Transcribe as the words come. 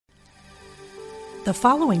The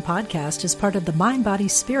following podcast is part of the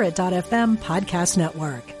MindBodySpirit.fm podcast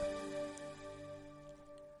network.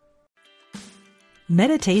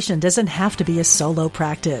 Meditation doesn't have to be a solo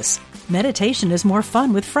practice. Meditation is more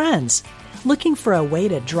fun with friends. Looking for a way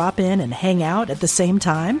to drop in and hang out at the same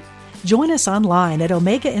time? Join us online at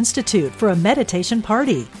Omega Institute for a meditation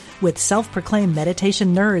party with self-proclaimed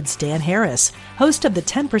meditation nerds Dan Harris, host of the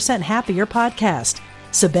 10% Happier podcast,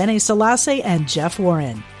 Sebene Selassie, and Jeff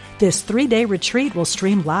Warren. This 3-day retreat will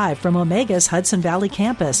stream live from Omega's Hudson Valley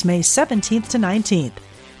campus May 17th to 19th.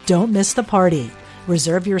 Don't miss the party.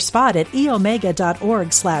 Reserve your spot at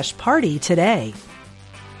eomega.org/party today.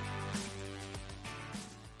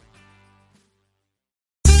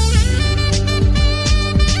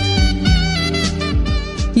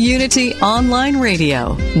 Unity Online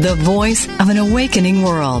Radio, the voice of an awakening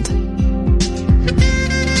world.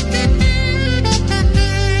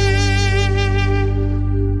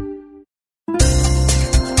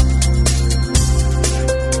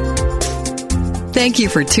 Thank you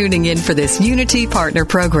for tuning in for this Unity Partner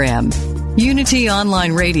Program. Unity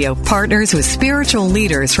Online Radio partners with spiritual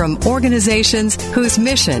leaders from organizations whose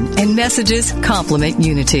mission and messages complement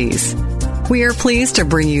Unity's. We are pleased to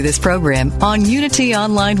bring you this program on Unity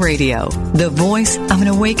Online Radio, the voice of an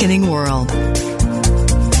awakening world.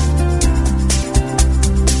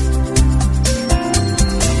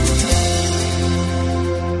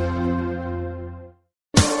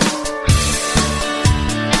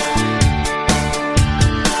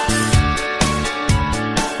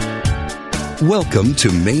 Welcome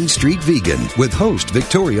to Main Street Vegan with host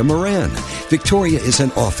Victoria Moran. Victoria is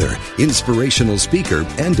an author, inspirational speaker,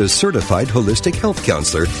 and a certified holistic health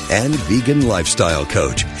counselor and vegan lifestyle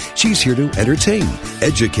coach. She's here to entertain,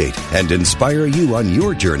 educate, and inspire you on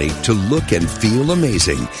your journey to look and feel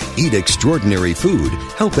amazing, eat extraordinary food,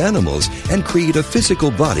 help animals, and create a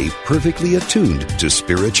physical body perfectly attuned to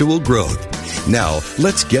spiritual growth. Now,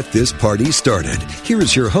 let's get this party started. Here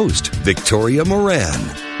is your host, Victoria Moran.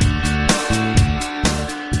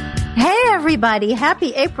 Everybody,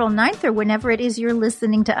 happy April 9th or whenever it is you're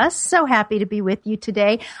listening to us. So happy to be with you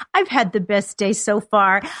today. I've had the best day so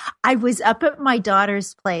far. I was up at my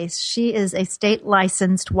daughter's place. She is a state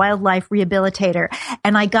licensed wildlife rehabilitator,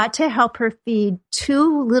 and I got to help her feed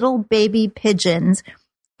 2 little baby pigeons.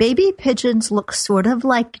 Baby pigeons look sort of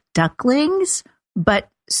like ducklings, but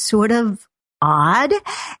sort of odd.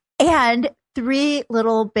 And 3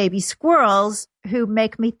 little baby squirrels who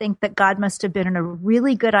make me think that God must have been in a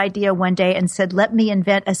really good idea one day and said, let me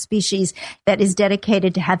invent a species that is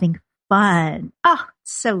dedicated to having fun. Oh,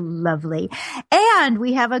 so lovely. And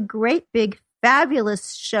we have a great big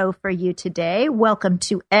fabulous show for you today. Welcome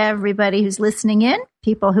to everybody who's listening in,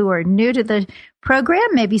 people who are new to the program,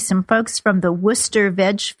 maybe some folks from the Worcester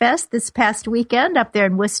Veg Fest this past weekend up there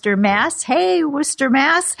in Worcester, Mass. Hey, Worcester,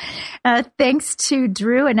 Mass. Thanks to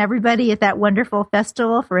Drew and everybody at that wonderful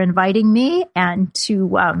festival for inviting me, and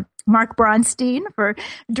to Mark Bronstein for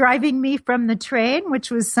driving me from the train,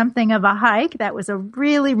 which was something of a hike. That was a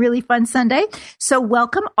really, really fun Sunday. So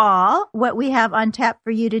welcome all. What we have on tap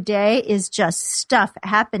for you today is just stuff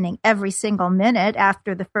happening every single minute.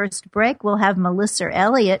 After the first break, we'll have Melissa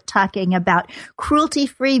Elliott talking about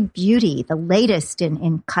cruelty-free beauty, the latest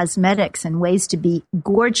in cosmetics and ways to be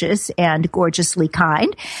gorgeous and gorgeously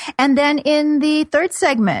kind. And then in the third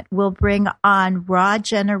segment, we'll bring on Raw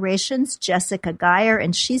Generations, Jessica Geyer,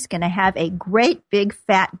 and she's going to have a great big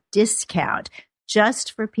fat discount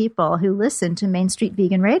just for people who listen to Main Street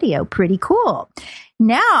Vegan Radio. Pretty cool.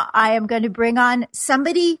 Now I am going to bring on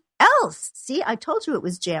somebody else. See, I told you it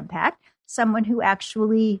was jam-packed. Someone who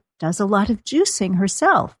actually does a lot of juicing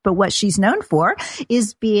herself. But what she's known for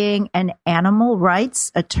is being an animal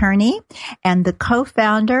rights attorney and the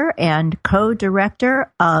co-founder and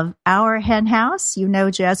co-director of Our Hen House. You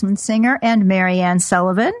know Jasmine Singer and Marianne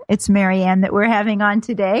Sullivan. It's Marianne that we're having on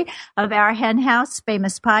today of Our Hen House,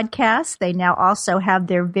 famous podcast. They now also have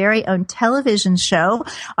their very own television show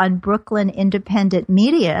on Brooklyn Independent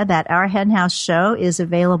Media. That Our Hen House show is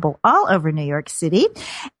available all over New York City.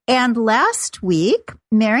 And last week,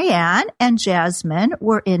 Marianne and Jasmine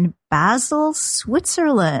were in Basel,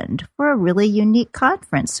 Switzerland for a really unique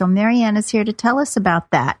conference. So Marianne is here to tell us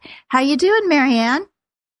about that. How you doing, Marianne?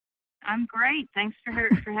 I'm great. Thanks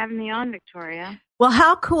for having me on, Victoria. Well,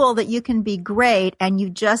 how cool that you can be great and you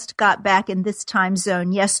just got back in this time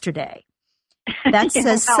zone yesterday. That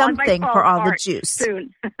says something for all the juice.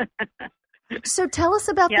 Soon. So tell us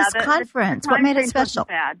about this conference. What made it special?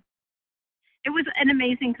 It was an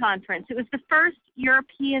amazing conference. It was the first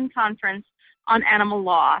European conference on animal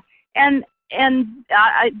law. And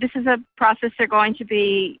this is a process they're going to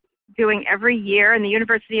be doing every year, and the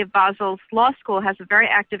University of Basel's law school has a very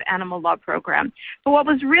active animal law program. But what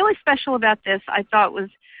was really special about this, I thought, was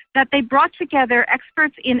that they brought together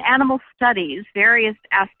experts in animal studies, various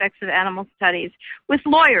aspects of animal studies, with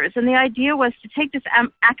lawyers. And the idea was to take this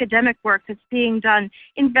academic work that's being done,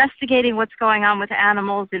 investigating what's going on with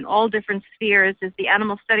animals in all different spheres, as the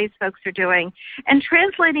animal studies folks are doing, and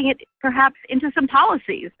translating it perhaps into some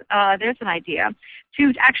policies. There's an idea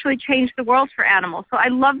to actually change the world for animals. So I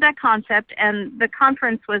love that concept, and the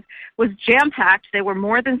conference was jam-packed. They were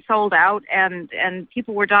more than sold out, and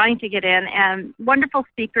people were dying to get in, and wonderful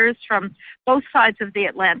speakers from both sides of the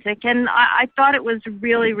Atlantic, and I thought it was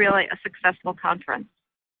really, really a successful conference.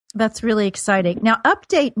 That's really exciting. Now,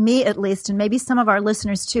 update me at least, and maybe some of our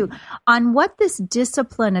listeners too, on what this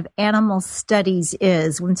discipline of animal studies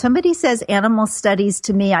is. When somebody says animal studies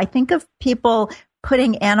to me, I think of people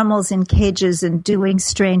putting animals in cages and doing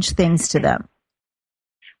strange things to them.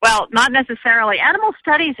 Well, not necessarily. Animal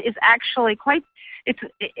studies is actually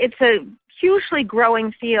it's a hugely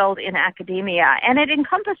growing field in academia, and it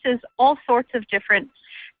encompasses all sorts of different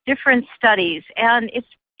studies. And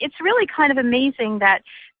it's really kind of amazing that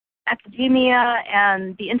academia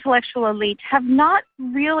and the intellectual elite have not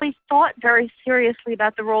really thought very seriously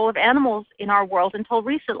about the role of animals in our world until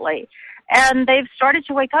recently. And they've started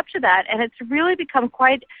to wake up to that, and it's really become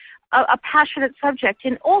quite a passionate subject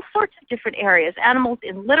in all sorts of different areas: animals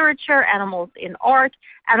in literature, animals in art,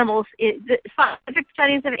 animals in the scientific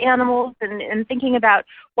studies of animals, and thinking about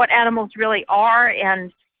what animals really are,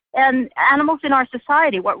 and animals in our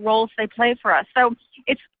society, what roles they play for us. So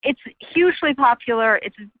it's hugely popular.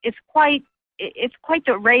 It's quite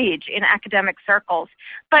the rage in academic circles,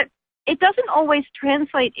 but it doesn't always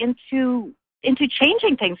translate into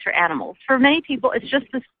changing things for animals. For many people, it's just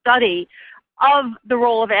the study of the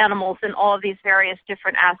role of animals in all of these various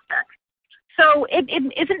different aspects. So it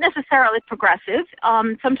isn't necessarily progressive.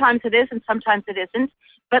 Sometimes it is and sometimes it isn't.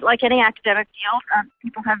 But like any academic field,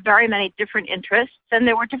 people have very many different interests, and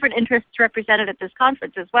there were different interests represented at this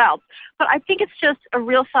conference as well. But I think it's just a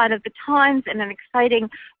real sign of the times and an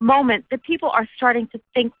exciting moment that people are starting to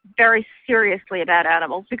think very seriously about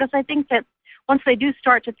animals, because I think that once they do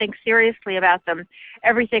start to think seriously about them,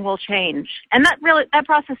 everything will change. And that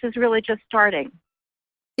process is really just starting.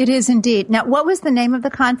 It is indeed. Now, what was the name of the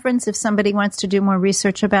conference if somebody wants to do more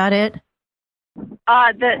research about it?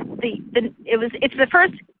 It's the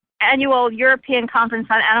first annual European Conference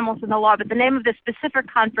on Animals in the Law, but the name of the specific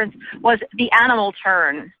conference was The Animal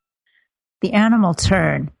Turn. The Animal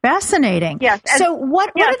Turn. Fascinating. Yes. So what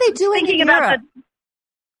are they doing in Europe?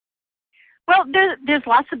 Well, there's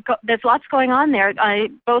lots going on there,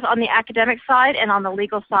 both on the academic side and on the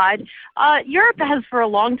legal side. Europe has for a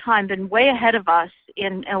long time been way ahead of us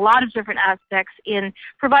in a lot of different aspects in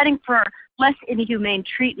providing for less inhumane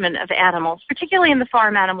treatment of animals, particularly in the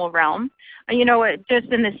farm animal realm. There's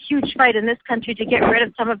been this huge fight in this country to get rid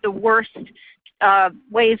of some of the worst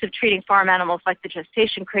ways of treating farm animals, like the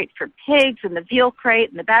gestation crate for pigs and the veal crate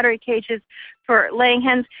and the battery cages for laying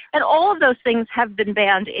hens. And all of those things have been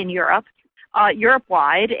banned in Europe.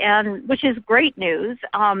 Europe-wide, and which is great news.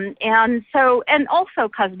 And also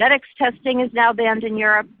cosmetics testing is now banned in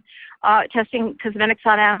Europe, testing cosmetics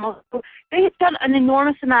on animals. They have done an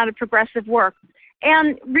enormous amount of progressive work,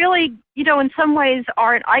 and really, in some ways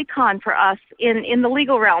are an icon for us in the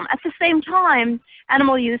legal realm. At the same time,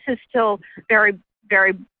 animal use is still very,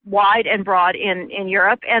 very wide and broad in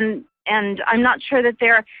Europe, and I'm not sure that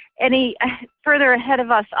they're any further ahead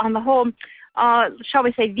of us on the whole, shall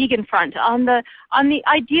we say, vegan front, on the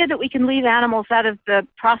idea that we can leave animals out of the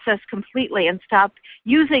process completely and stop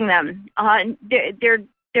using them.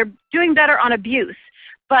 They're doing better on abuse,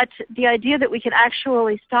 but the idea that we can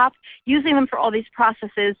actually stop using them for all these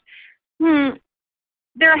processes,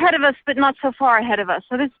 they're ahead of us, but not so far ahead of us.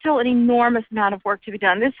 So there's still an enormous amount of work to be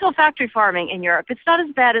done. There's still factory farming in Europe. It's not as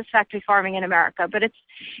bad as factory farming in America, but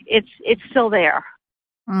it's still there.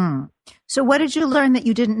 So what did you learn that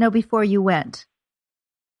you didn't know before you went?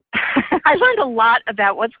 I learned a lot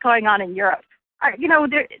about what's going on in Europe.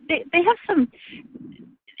 They have some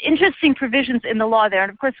interesting provisions in the law there.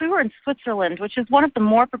 And, of course, we were in Switzerland, which is one of the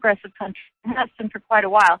more progressive countries, and has been for quite a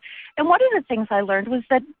while. And one of the things I learned was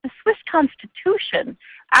that the Swiss Constitution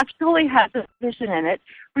actually has a provision in it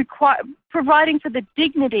providing for the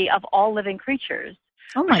dignity of all living creatures,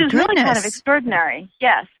 oh my which is goodness. really kind of extraordinary.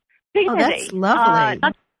 Yes. Dignity. Oh, that's lovely.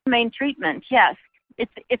 Not humane treatment. Yes,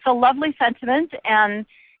 it's a lovely sentiment, and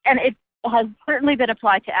it has certainly been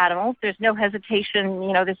applied to animals. There's no hesitation.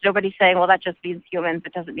 There's nobody saying, well, that just means humans.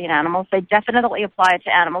 It doesn't mean animals. They definitely apply it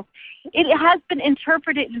to animals. It has been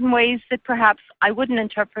interpreted in ways that perhaps I wouldn't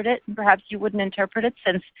interpret it, and perhaps you wouldn't interpret it,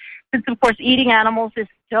 since of course, eating animals is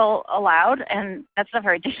still allowed, and that's not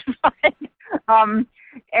very dignified.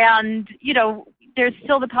 There's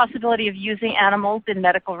still the possibility of using animals in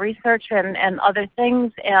medical research and other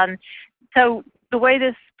things. And so the way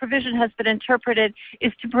this provision has been interpreted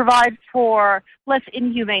is to provide for less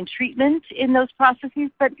inhumane treatment in those processes.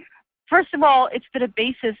 But first of all, it's been a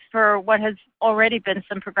basis for what has already been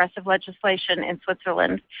some progressive legislation in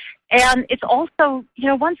Switzerland. And it's also,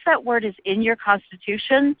 once that word is in your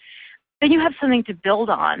constitution, then you have something to build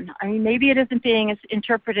on. I mean, maybe it isn't being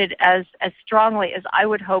interpreted as strongly as I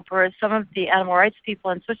would hope, or as some of the animal rights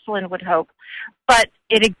people in Switzerland would hope, but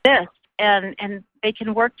it exists. And they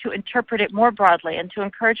can work to interpret it more broadly and to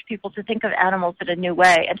encourage people to think of animals in a new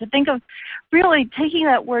way and to think of really taking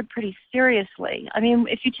that word pretty seriously. I mean,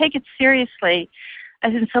 if you take it seriously,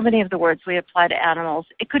 as in so many of the words we apply to animals,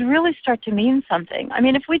 it could really start to mean something. I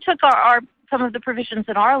mean, if we took some of the provisions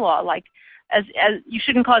in our law, like as you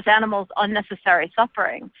shouldn't cause animals unnecessary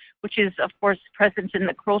suffering, which is, of course, present in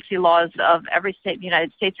the cruelty laws of every state in the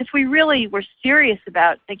United States. If we really were serious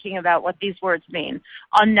about thinking about what these words mean,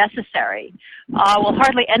 unnecessary, well,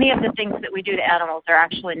 hardly any of the things that we do to animals are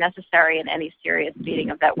actually necessary in any serious meaning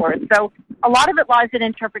of that word. So a lot of it lies in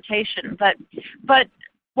interpretation. But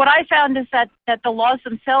what I found is that the laws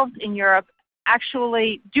themselves in Europe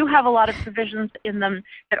actually do have a lot of provisions in them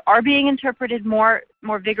that are being interpreted more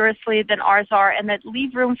vigorously than ours are, and that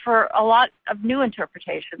leave room for a lot of new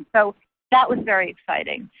interpretations. So that was very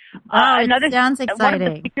exciting. It sounds exciting. One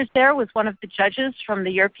of the speakers there was one of the judges from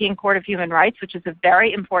the European Court of Human Rights, which is a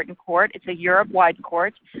very important court. It's a Europe-wide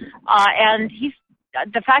court. And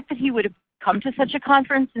the fact that he would come to such a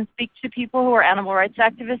conference and speak to people who are animal rights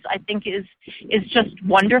activists, I think is just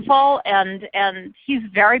wonderful, and he's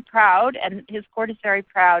very proud, and his court is very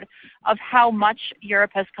proud of how much Europe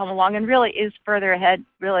has come along and really is further ahead,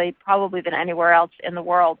 really probably than anywhere else in the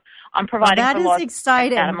world on providing for laws for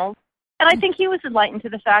animals. And I think he was enlightened to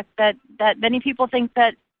the fact that many people think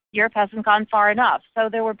that Europe hasn't gone far enough. So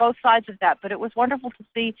there were both sides of that, but it was wonderful to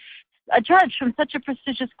see a judge from such a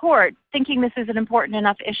prestigious court thinking this is an important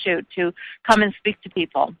enough issue to come and speak to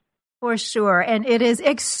people. For sure. And it is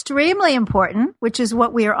extremely important, which is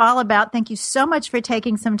what we are all about. Thank you so much for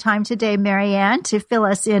taking some time today, Marianne, to fill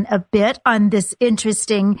us in a bit on this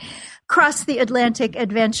interesting cross the Atlantic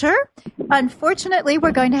adventure. Unfortunately,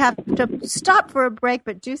 we're going to have to stop for a break,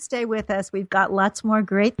 but do stay with us. We've got lots more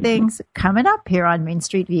great things coming up here on Main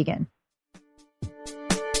Street Vegan.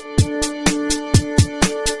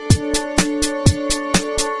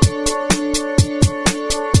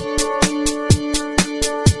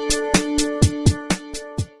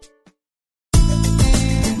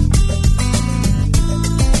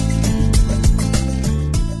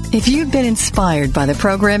 If you've been inspired by the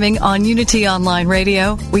programming on Unity Online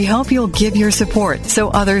Radio, we hope you'll give your support so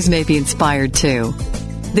others may be inspired too.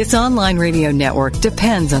 This online radio network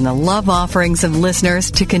depends on the love offerings of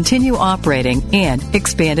listeners to continue operating and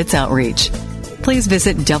expand its outreach. Please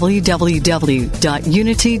visit www.unity.fm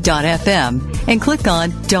and click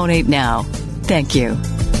on Donate Now. Thank you.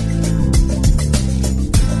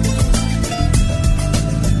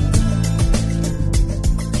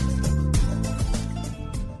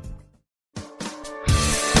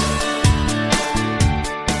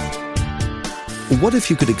 What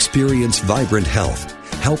if you could experience vibrant health,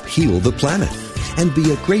 help heal the planet, and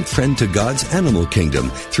be a great friend to God's animal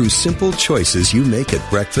kingdom through simple choices you make at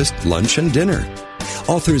breakfast, lunch, and dinner?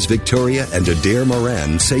 Authors Victoria and Adair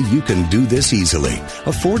Moran say you can do this easily,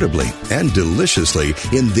 affordably, and deliciously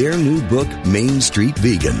in their new book, Main Street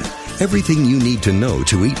Vegan. Everything you need to know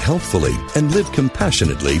to eat healthfully and live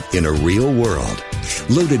compassionately in a real world.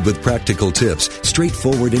 Loaded with practical tips,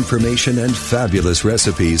 straightforward information, and fabulous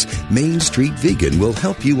recipes, Main Street Vegan will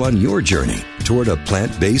help you on your journey toward a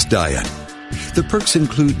plant-based diet. The perks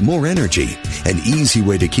include more energy, an easy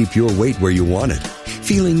way to keep your weight where you want it,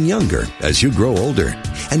 feeling younger as you grow older,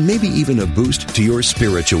 and maybe even a boost to your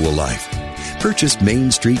spiritual life. Purchase Main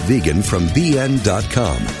Street Vegan from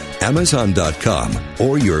BN.com, Amazon.com,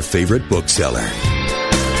 or your favorite bookseller.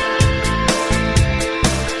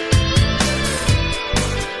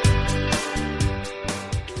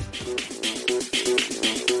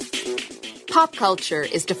 Pop culture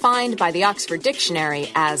is defined by the Oxford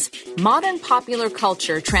Dictionary as modern popular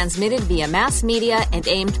culture transmitted via mass media and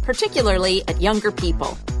aimed particularly at younger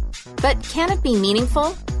people. But can it be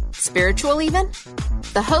meaningful? Spiritual even?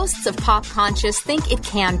 The hosts of Pop Conscious think it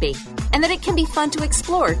can be, and that it can be fun to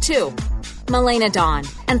explore, too. Milena Dawn,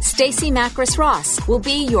 and Stacey Macris Ross will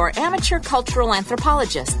be your amateur cultural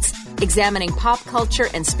anthropologists, examining pop culture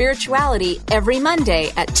and spirituality every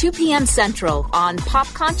Monday at 2 p.m. Central on Pop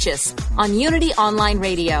Conscious on Unity Online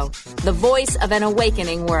Radio, the voice of an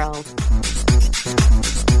awakening world.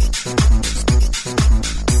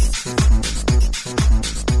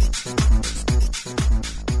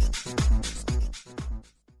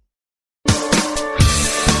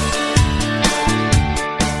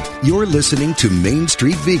 You're listening to Main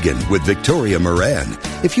Street Vegan with Victoria Moran.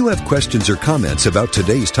 If you have questions or comments about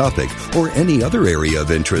today's topic or any other area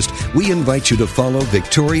of interest, we invite you to follow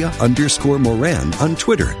Victoria_Moran on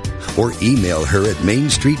Twitter or email her at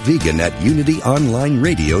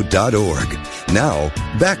mainstreetvegan@unityonlineradio.org. Now,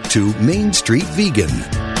 back to Main Street Vegan.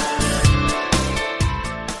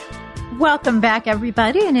 Welcome back,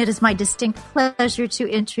 everybody, and it is my distinct pleasure to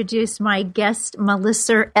introduce my guest,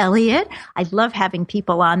 Melissa Elliott. I love having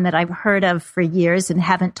people on that I've heard of for years and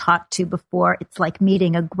haven't talked to before. It's like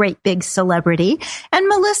meeting a great big celebrity. And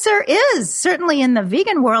Melissa is certainly in the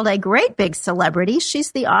vegan world a great big celebrity.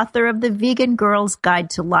 She's the author of The Vegan Girl's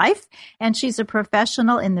Guide to Life, and she's a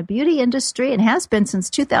professional in the beauty industry and has been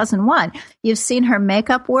since 2001. You've seen her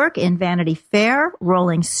makeup work in Vanity Fair,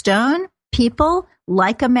 Rolling Stone, People,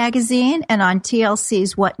 Leica magazine, and on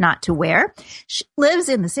TLC's What Not to Wear. She lives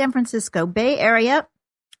in the San Francisco Bay Area,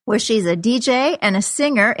 where she's a DJ and a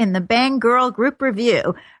singer in the Bang Girl Group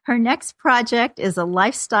Review. Her next project is a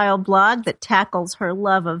lifestyle blog that tackles her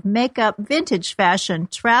love of makeup, vintage fashion,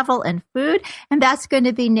 travel, and food, and that's going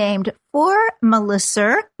to be named For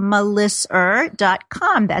Melisser,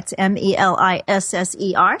 Melisser.com. That's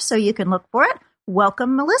Melisser, so you can look for it.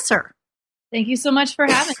 Welcome, Melissa. Thank you so much for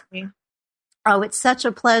having me. Oh, it's such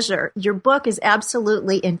a pleasure. Your book is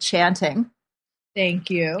absolutely enchanting.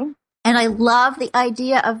 Thank you. And I love the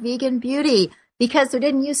idea of vegan beauty because there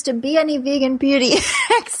didn't used to be any vegan beauty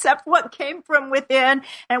except what came from within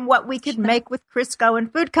and what we could make with Crisco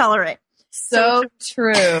and food coloring. So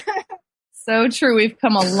true. So true. We've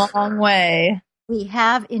come a long way. We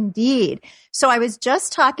have indeed. So I was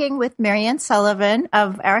just talking with Marianne Sullivan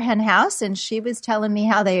of Our Hen House, and she was telling me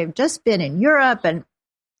how they have just been in Europe and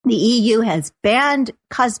the EU has banned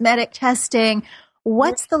cosmetic testing.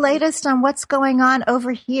 What's the latest on what's going on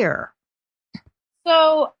over here?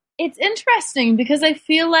 So it's interesting because I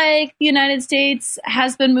feel like the United States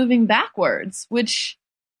has been moving backwards, which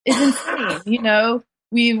is insane. You know,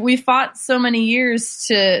 we fought so many years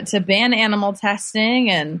to ban animal testing,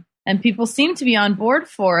 and people seem to be on board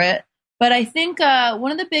for it. But I think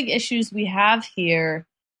one of the big issues we have here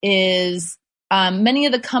is many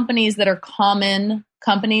of the companies that are common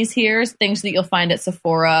companies here, things that you'll find at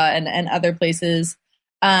Sephora and other places,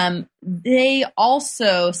 they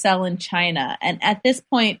also sell in China. And at this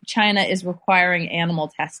point, China is requiring animal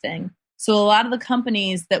testing. So a lot of the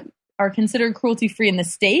companies that are considered cruelty-free in the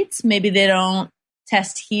States, maybe they don't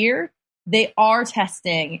test here, they are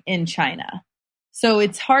testing in China. So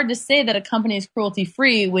it's hard to say that a company is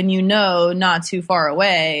cruelty-free when you know not too far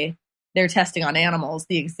away they're testing on animals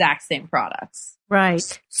the exact same products.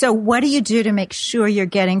 Right. So what do you do to make sure you're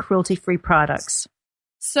getting cruelty-free products?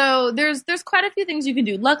 So there's quite a few things you can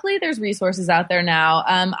do. Luckily, there's resources out there now.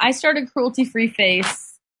 I started Cruelty-Free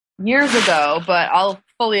Face years ago, but I'll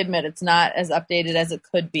fully admit it's not as updated as it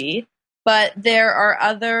could be. But there are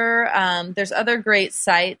there's other great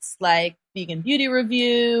sites like Vegan Beauty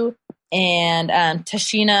Review, and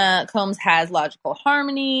Tashina Combs has Logical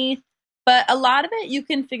Harmony. But a lot of it you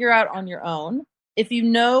can figure out on your own. If you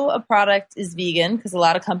know a product is vegan, because a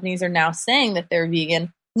lot of companies are now saying that they're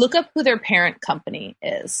vegan, look up who their parent company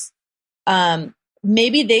is.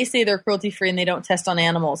 Maybe they say they're cruelty-free and they don't test on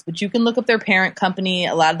animals, but you can look up their parent company.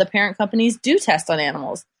 A lot of the parent companies do test on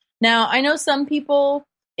animals. Now, I know some people,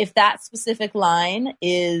 if that specific line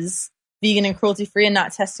is vegan and cruelty-free and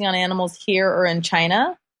not testing on animals here or in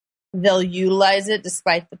China, they'll utilize it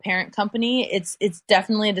despite the parent company. It's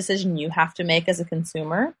definitely a decision you have to make as a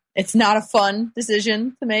consumer. It's not a fun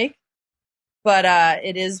decision to make, but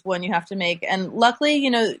it is one you have to make. And luckily,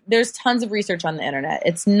 you know, there's tons of research on the internet.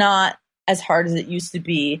 It's not as hard as it used to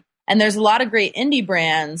be. And there's a lot of great indie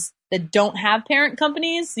brands that don't have parent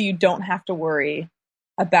companies, so you don't have to worry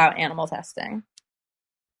about animal testing.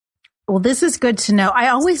 Well, this is good to know. I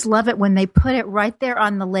always love it when they put it right there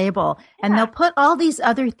on the label, and they'll put all these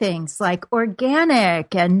other things like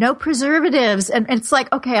organic and no preservatives. And it's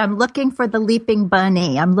like, okay, I'm looking for the leaping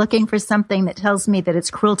bunny. I'm looking for something that tells me that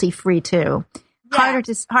it's cruelty free too. Yeah.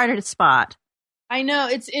 Harder to spot. I know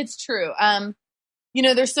it's true. You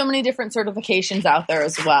know, there's so many different certifications out there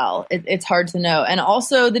as well. It's hard to know. And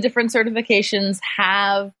also the different certifications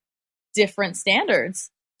have different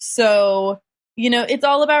standards. So, it's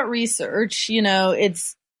all about research.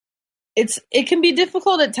 It can be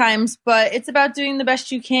difficult at times, but it's about doing the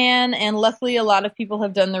best you can. And luckily, a lot of people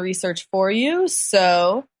have done the research for you.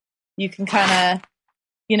 So you can kind of,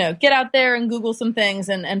 get out there and Google some things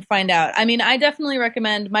and find out. I mean, I definitely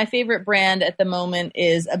recommend, my favorite brand at the moment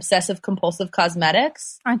is Obsessive Compulsive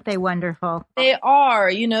Cosmetics. Aren't they wonderful? They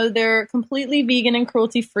are. They're completely vegan and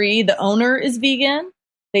cruelty-free. The owner is vegan.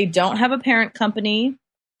 They don't have a parent company.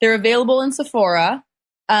 They're available in Sephora.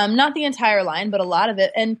 Not the entire line, but a lot of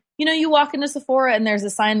it. And, you walk into Sephora and there's a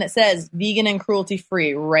sign that says vegan and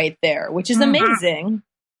cruelty-free right there, which is amazing.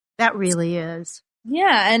 That really is.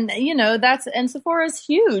 Yeah. And, and Sephora is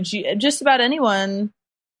huge. Just about anyone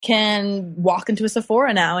can walk into a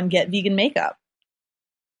Sephora now and get vegan makeup.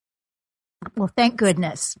 Well, thank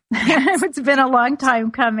goodness. It's been a long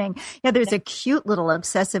time coming. Yeah, there's a cute little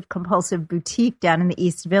obsessive compulsive boutique down in the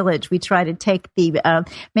East Village. We try to take the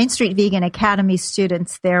Main Street Vegan Academy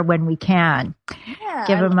students there when we can. Yeah,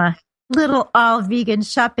 give them a little all vegan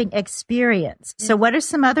shopping experience. So what are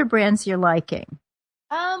some other brands you're liking?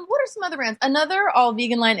 What are some other brands? Another all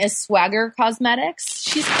vegan line is Swagger Cosmetics.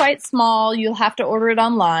 She's quite small. You'll have to order it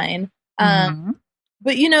online.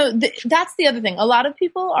 But that's the other thing. A lot of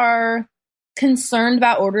people are concerned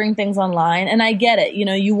about ordering things online, and I get it.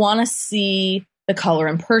 You want to see the color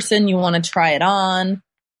in person, you want to try it on.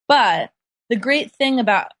 But the great thing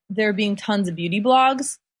about there being tons of beauty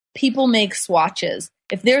blogs, people make swatches.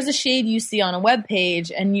 If there's a shade you see on a web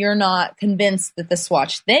page and you're not convinced that the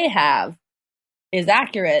swatch they have is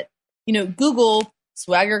accurate, Google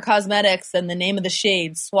Swagger Cosmetics and the name of the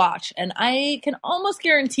shade swatch, and I can almost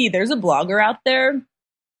guarantee there's a blogger out there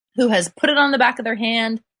who has put it on the back of their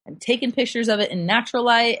hand and taken pictures of it in natural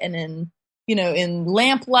light and in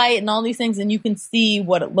lamp light and all these things, and you can see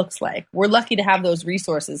what it looks like. We're lucky to have those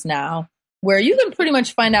resources now where you can pretty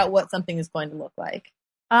much find out what something is going to look like.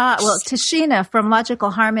 Well, Tashina from Logical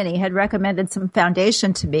Harmony had recommended some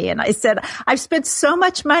foundation to me. And I said, I've spent so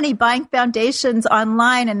much money buying foundations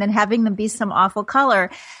online and then having them be some awful color.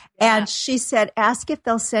 Yeah. And she said, ask if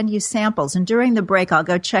they'll send you samples. And during the break, I'll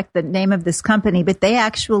go check the name of this company. But they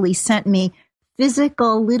actually sent me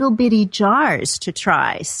physical little bitty jars to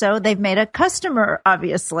try. So they've made a customer,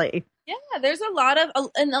 obviously. Yeah, there's a lot of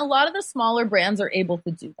the smaller brands are able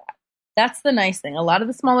to do that. That's the nice thing. A lot of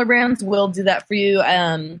the smaller brands will do that for you.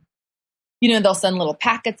 They'll send little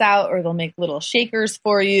packets out or they'll make little shakers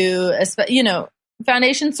for you.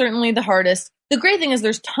 Foundation's certainly the hardest. The great thing is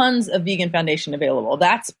there's tons of vegan foundation available.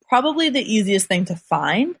 That's probably the easiest thing to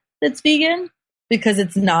find that's vegan because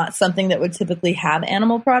it's not something that would typically have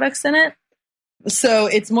animal products in it. So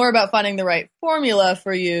it's more about finding the right formula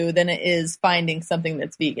for you than it is finding something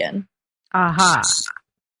that's vegan. Aha.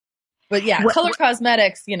 But yeah, color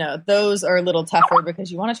cosmetics, those are a little tougher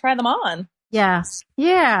because you want to try them on. Yes.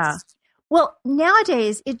 Yeah. Well,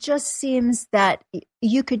 nowadays, it just seems that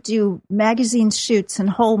you could do magazine shoots and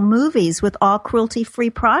whole movies with all cruelty-free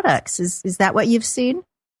products. Is that what you've seen?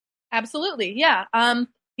 Absolutely. Yeah.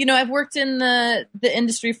 I've worked in the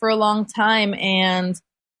industry for a long time, and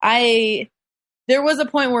there was a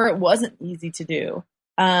point where it wasn't easy to do.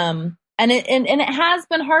 And it has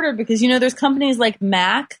been harder because, there's companies like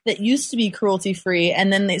MAC that used to be cruelty free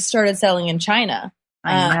and then they started selling in China.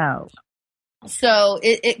 I know. So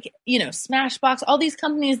Smashbox, all these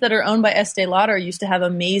companies that are owned by Estee Lauder used to have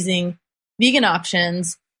amazing vegan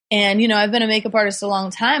options. And, I've been a makeup artist a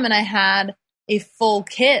long time and I had a full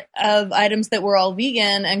kit of items that were all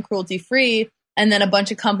vegan and cruelty free. And then a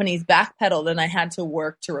bunch of companies backpedaled and I had to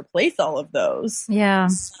work to replace all of those. Yeah.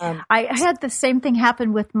 I had the same thing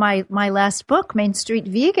happen with my last book, Main Street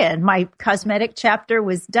Vegan. My cosmetic chapter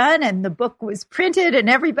was done and the book was printed and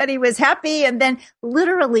everybody was happy. And then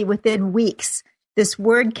literally within weeks, this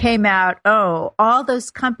word came out, all those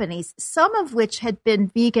companies, some of which had been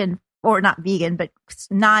vegan or not vegan, but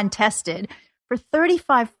non-tested for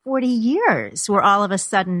 35, 40 years were all of a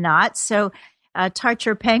sudden not. So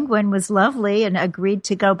Tarcher Penguin was lovely and agreed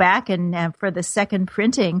to go back and for the second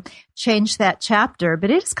printing, change that chapter. But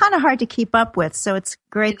it's kind of hard to keep up with. So it's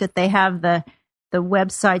great that they have the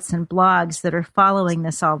websites and blogs that are following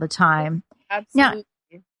this all the time. Absolutely.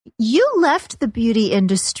 Now, you left the beauty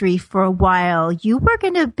industry for a while. You were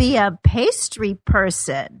going to be a pastry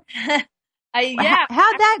person. Yeah.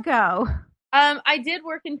 How'd that go? I did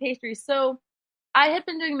work in pastry. So I had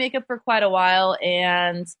been doing makeup for quite a while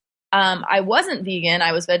and I wasn't vegan.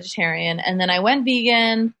 I was vegetarian. And then I went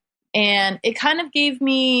vegan and it kind of it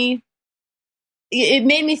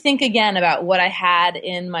made me think again about what I had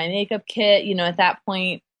in my makeup kit. At that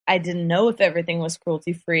point, I didn't know if everything was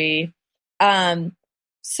cruelty free.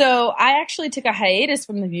 So I actually took a hiatus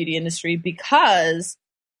from the beauty industry because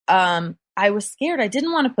I was scared. I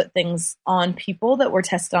didn't want to put things on people that were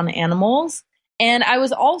tested on animals. And I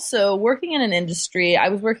was also working in an industry. I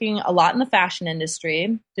was working a lot in the fashion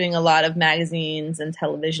industry, doing a lot of magazines and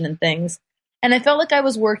television and things. And I felt like I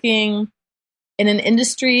was working in an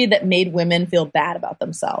industry that made women feel bad about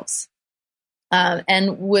themselves,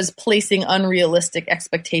 and was placing unrealistic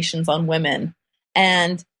expectations on women.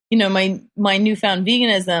 And, you know, my newfound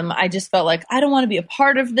veganism, I just felt like I don't want to be a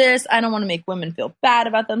part of this. I don't want to make women feel bad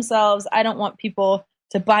about themselves. I don't want people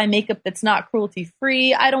to buy makeup that's not cruelty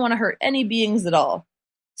free. I don't want to hurt any beings at all.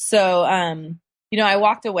 So, you know, I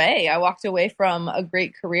walked away. I walked away from a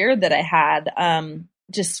great career that I had,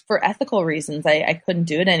 just for ethical reasons. I couldn't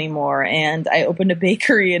do it anymore. And I opened a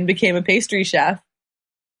bakery and became a pastry chef.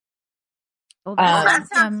 Oh, that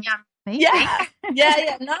sounds amazing.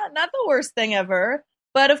 Yeah. Not the worst thing ever.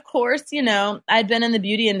 But of course, you know, I'd been in the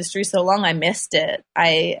beauty industry so long, I missed it.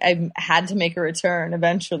 I had to make a return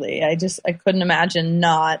eventually. I couldn't imagine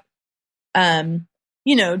not,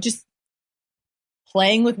 you know, just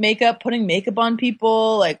playing with makeup, putting makeup on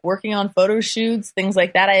people, like working on photo shoots, things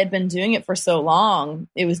like that. I had been doing it for so long.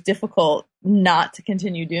 It was difficult not to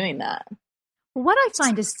continue doing that. What I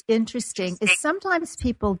find is interesting is sometimes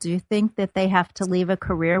people do think that they have to leave a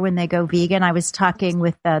career when they go vegan. I was talking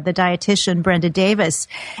with the dietitian, Brenda Davis,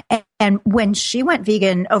 and when she went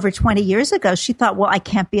vegan over 20 years ago, she thought, well, I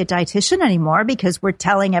can't be a dietitian anymore because we're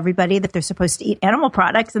telling everybody that they're supposed to eat animal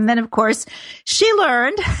products. And then, of course, she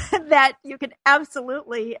learned that you can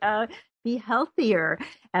absolutely be healthier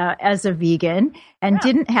as a vegan and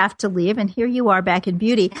didn't have to leave. And here you are back in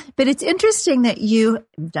beauty. But it's interesting that you've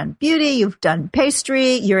done beauty, you've done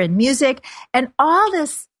pastry, you're in music, and all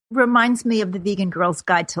this reminds me of the Vegan Girl's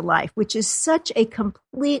Guide to Life, which is such a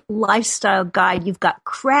complete lifestyle guide. You've got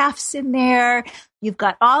crafts in there. You've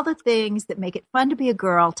got all the things that make it fun to be a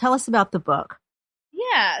girl. Tell us about the book.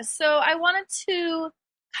 Yeah. So I wanted to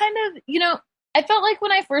kind of, you know, I felt like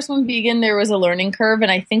when I first went vegan, there was a learning curve,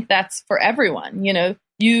 and I think that's for everyone. You know,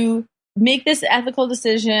 you make this ethical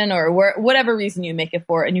decision or whatever reason you make it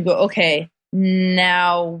for, and you go, okay,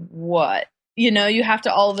 now what? You know, you have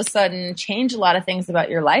to all of a sudden change a lot of things about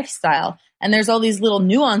your lifestyle, and there's all these little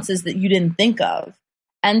nuances that you didn't think of.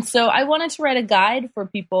 And so I wanted to write a guide for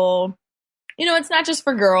people. You know, it's not just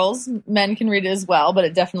for girls. Men can read it as well, but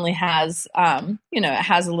it definitely has, you know, it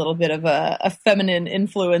has a little bit of a feminine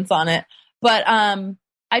influence on it. But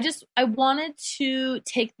I wanted to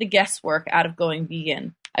take the guesswork out of going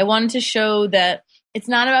vegan. I wanted to show that it's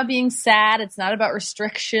not about being sad. It's not about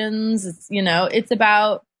restrictions. It's, you know, it's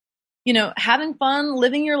about, you know, having fun,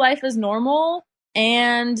 living your life as normal.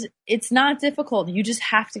 And it's not difficult. You just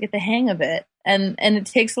have to get the hang of it. And it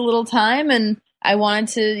takes a little time. And I wanted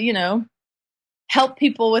to, you know, help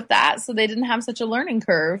people with that so they didn't have such a learning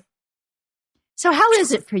curve. So how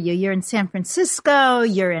is it for you? You're in San Francisco,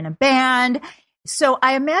 you're in a band. So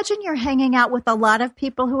I imagine you're hanging out with a lot of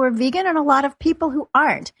people who are vegan and a lot of people who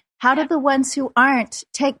aren't. How do the ones who aren't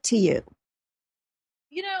take to you?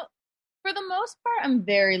 You know, for the most part, I'm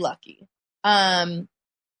very lucky.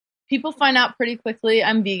 People find out pretty quickly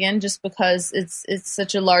I'm vegan just because it's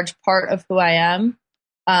such a large part of who I am.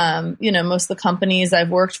 You know, most of the companies I've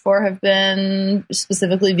worked for have been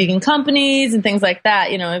specifically vegan companies and things like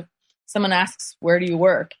that. You know, if someone asks, where do you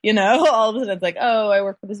work? You know, all of a sudden it's like, oh, I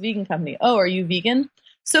work for this vegan company. Oh, are you vegan?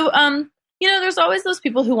 So, you know, there's always those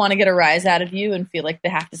people who want to get a rise out of you and feel like they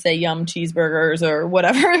have to say yum cheeseburgers or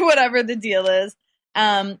whatever the deal is.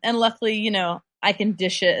 And luckily, you know, I can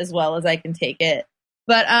dish it as well as I can take it.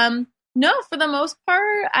 But, no, for the most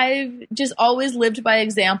part, I've just always lived by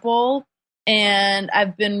example, and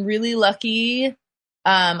I've been really lucky.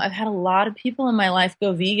 I've had a lot of people in my life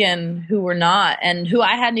go vegan who were not, and who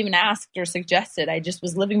I hadn't even asked or suggested. I just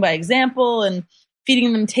was living by example and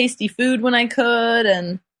feeding them tasty food when I could,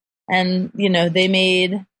 and you know, they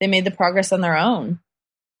made the progress on their own.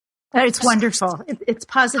 It's wonderful. It's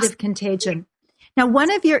positive contagion. Now,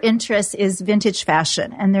 one of your interests is vintage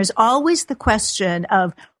fashion, and there's always the question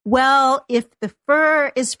of, well, if the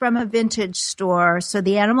fur is from a vintage store, so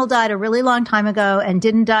the animal died a really long time ago and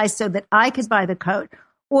didn't die so that I could buy the coat,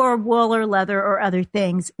 or wool or leather or other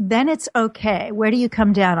things, then it's okay. Where do you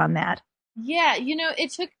come down on that? Yeah, you know,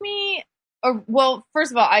 it took me, well,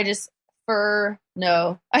 first of all, I just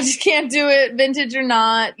can't do it, vintage or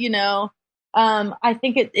not, you know. I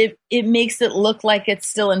think it makes it look like it's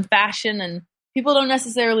still in fashion, and people don't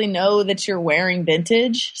necessarily know that you're wearing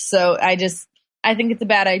vintage. So I think it's a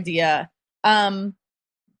bad idea.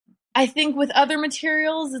 I think with other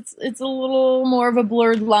materials, it's a little more of a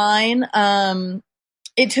blurred line.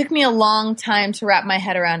 it took me a long time to wrap my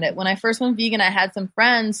head around it. When I first went vegan, I had some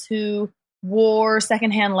friends who wore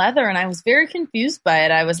secondhand leather, and I was very confused by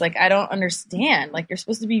it. I was like, I don't understand. Like, you're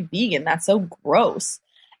supposed to be vegan. That's so gross.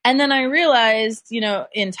 And then I realized,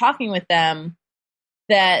 in talking with them,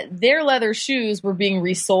 that their leather shoes were being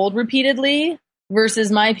resold repeatedly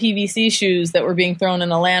versus my PVC shoes that were being thrown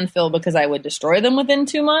in a landfill because I would destroy them within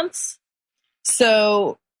 2 months.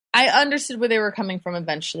 So I understood where they were coming from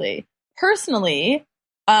eventually. Personally,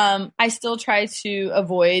 I still try to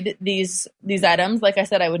avoid these items. Like I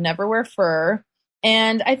said, I would never wear fur.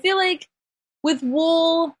 And I feel like with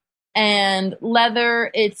wool and leather,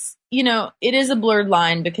 it's, it is a blurred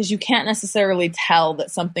line because you can't necessarily tell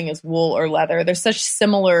that something is wool or leather. There's such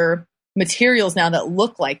similar materials now that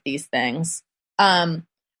look like these things. I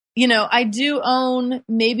do own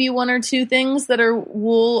maybe 1 or 2 things that are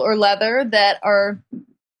wool or leather that are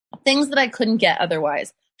things that I couldn't get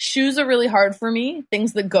otherwise. Shoes are really hard for me,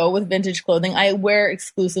 things that go with vintage clothing. I wear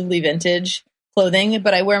exclusively vintage clothing,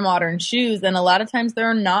 but I wear modern shoes. And a lot of times there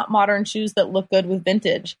are not modern shoes that look good with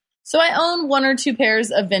vintage. So I own 1 or 2 pairs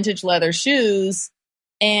of vintage leather shoes,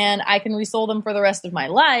 and I can resole them for the rest of my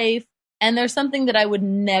life. And there's something that I would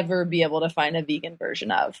never be able to find a vegan version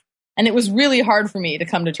of. And it was really hard for me to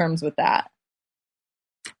come to terms with that.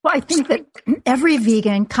 Well, I think that every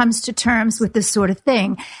vegan comes to terms with this sort of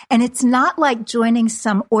thing. And it's not like joining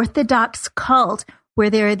some orthodox cult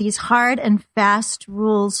where there are these hard and fast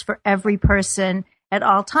rules for every person at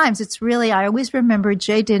all times. It's really, I always remember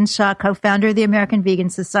Jay Dinshaw, co-founder of the American Vegan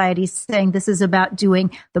Society, saying this is about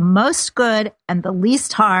doing the most good and the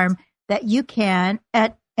least harm that you can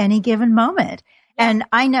at any given moment. And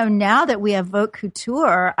I know now that we have Vote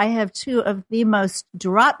Couture, I have 2 of the most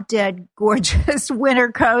drop-dead gorgeous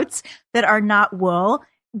winter coats that are not wool.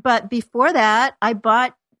 But before that, I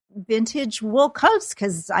bought vintage wool coats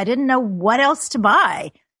because I didn't know what else to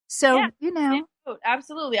buy. So,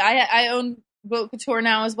 Absolutely. I own Vote Couture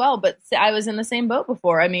now as well, but I was in the same boat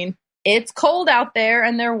before. I mean, it's cold out there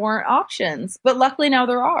and there weren't options, but luckily now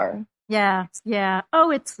there are. Yeah.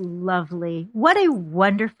 Oh, it's lovely. What a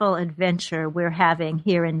wonderful adventure we're having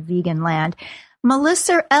here in Vegan Land.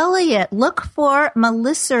 Melissa Elliott, look for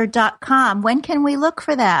melissa.com. When can we look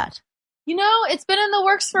for that? It's been in the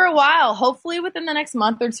works for a while. Hopefully within the next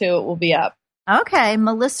month or 2, it will be up. Okay,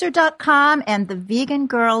 melissa.com and the Vegan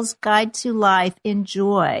Girl's Guide to Life.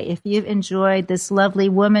 Enjoy. If you've enjoyed this lovely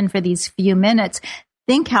woman for these few minutes,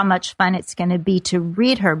 think how much fun it's going to be to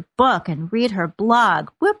read her book and read her blog.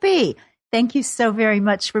 Whoopee! Thank you so very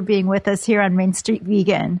much for being with us here on Main Street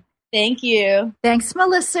Vegan. Thank you. Thanks,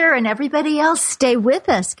 Melissa, and everybody else. Stay with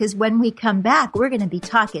us because when we come back, we're going to be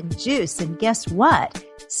talking juice. And guess what?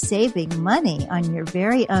 Saving money on your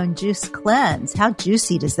very own juice cleanse. How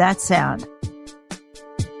juicy does that sound?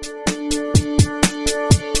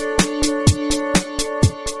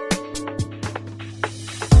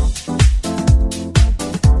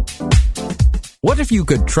 What if you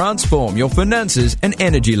could transform your finances and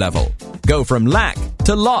energy level? Go from lack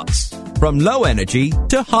to lots, from low energy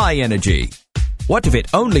to high energy. What if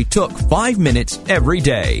it only took 5 minutes every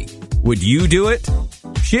day? Would you do it?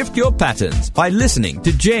 Shift your patterns by listening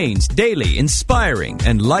to Jane's daily inspiring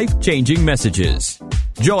and life-changing messages.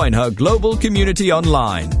 Join her global community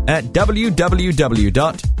online at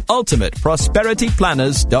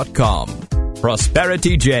www.ultimateprosperityplanners.com.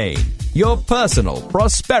 Prosperity Jane, your personal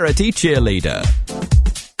prosperity cheerleader.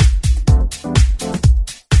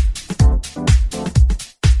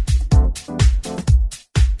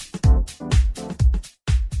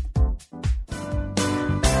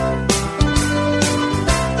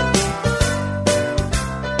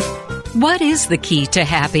 What is the key to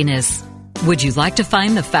happiness? Would you like to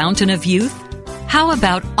find the fountain of youth? How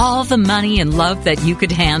about all the money and love that you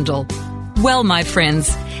could handle? Well, my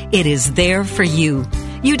friends, it is there for you.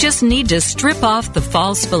 You just need to strip off the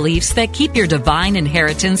false beliefs that keep your divine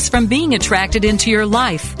inheritance from being attracted into your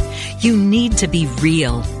life. You need to be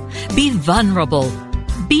real. Be vulnerable.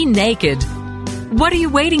 Be naked. What are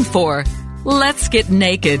you waiting for? Let's get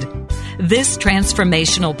naked. This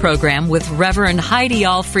transformational program with Reverend Heidi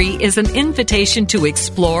Allfrey is an invitation to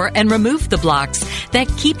explore and remove the blocks that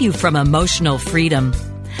keep you from emotional freedom.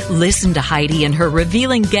 Listen to Heidi and her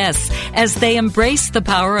revealing guests as they embrace the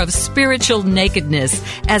power of spiritual nakedness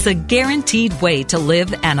as a guaranteed way to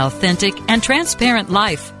live an authentic and transparent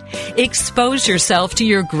life. Expose yourself to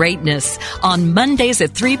your greatness on Mondays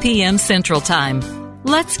at 3 p.m. Central Time.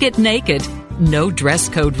 Let's get naked. No dress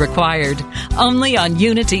code required. Only on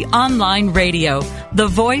Unity Online Radio, the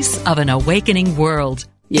voice of an awakening world.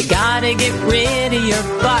 You gotta get rid of your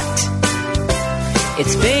butt.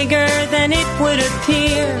 It's bigger than it would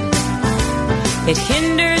appear. It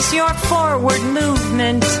hinders your forward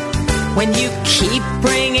movement when you keep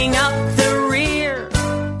bringing up the rear.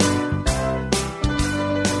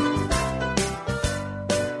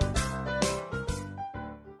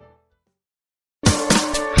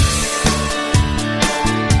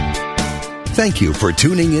 Thank you for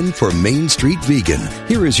tuning in for Main Street Vegan.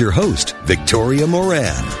 Here is your host, Victoria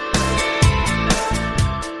Moran.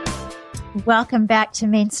 Welcome back to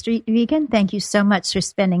Main Street Vegan. Thank you so much for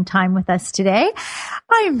spending time with us today.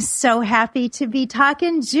 I am so happy to be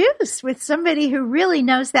talking juice with somebody who really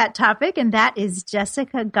knows that topic, and that is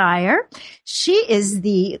Jessica Geyer. She is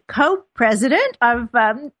the co-president of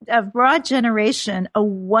Raw Generation, a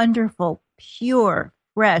wonderful, pure,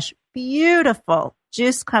 fresh, beautiful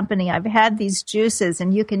juice company. I've had these juices,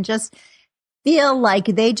 and you can just feel like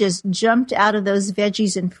they just jumped out of those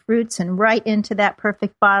veggies and fruits and right into that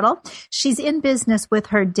perfect bottle. She's in business with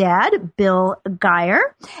her dad, Bill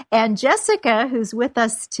Geyer. And Jessica, who's with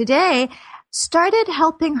us today, started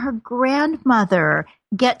helping her grandmother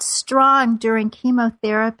get strong during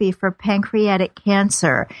chemotherapy for pancreatic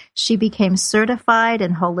cancer. She became certified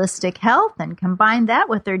in holistic health and combined that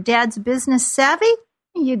with her dad's business savvy.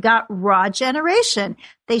 You got Raw Generation.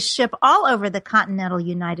 They ship all over the continental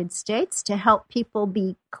United States to help people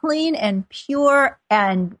be clean and pure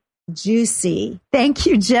and juicy. Thank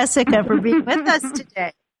you, Jessica, for being with us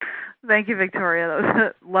today. Thank you, Victoria. That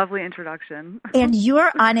was a lovely introduction. And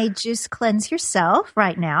you're on a juice cleanse yourself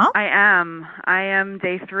right now. I am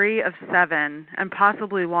day 3 of 7 and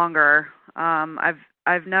possibly longer.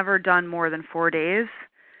 I've never done more than 4 days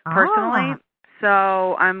personally.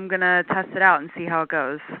 So I'm going to test it out and see how it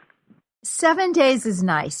goes. 7 days is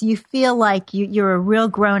nice. You feel like you're a real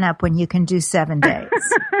grown-up when you can do 7 days.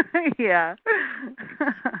 Yeah.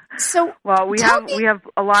 So, well, we have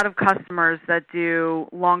a lot of customers that do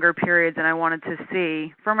longer periods, and I wanted to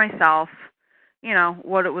see for myself,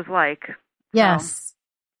 what it was like. Yes.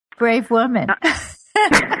 So. Brave woman.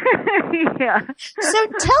 Yeah. So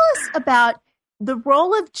tell us about the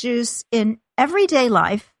role of juice in everyday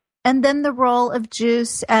life, and then the role of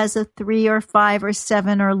juice as a 3 or 5 or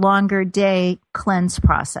 7 or longer day cleanse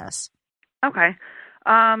process. Okay.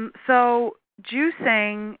 So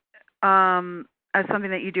juicing as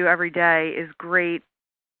something that you do every day is great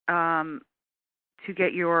to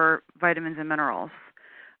get your vitamins and minerals.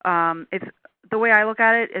 It's the way I look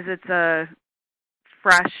at it is it's a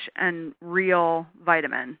fresh and real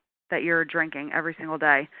vitamin that you're drinking every single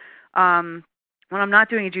day. When I'm not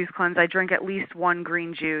doing a juice cleanse, I drink at least 1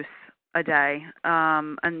 green juice a day,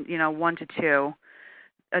 and 1 to 2,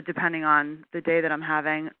 depending on the day that I'm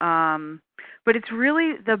having. But it's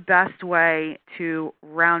really the best way to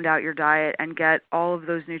round out your diet and get all of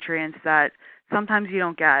those nutrients that sometimes you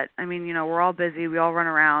don't get. I mean, we're all busy, we all run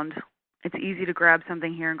around. It's easy to grab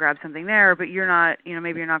something here and grab something there, but you're not,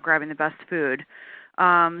 maybe you're not grabbing the best food.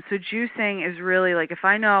 So juicing is really like, if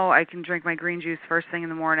I know I can drink my green juice first thing in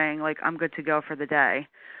the morning, like I'm good to go for the day.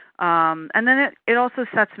 And then it also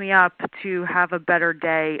sets me up to have a better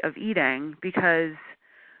day of eating because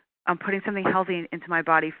I'm putting something healthy into my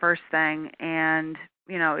body first thing, and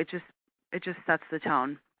it just sets the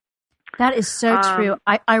tone. That is so true.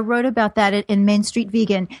 I wrote about that in Main Street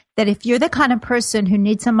Vegan, that if you're the kind of person who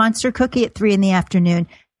needs a Monster cookie at 3 p.m,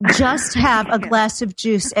 just have a glass of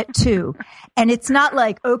juice at 2. And it's not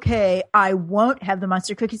like, okay, I won't have the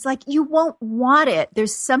Monster cookie. It's like you won't want it.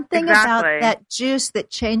 There's something about that juice that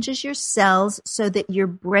changes your cells so that your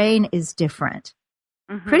brain is different.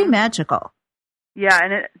 Mm-hmm. Pretty magical. Yeah,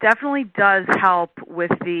 and it definitely does help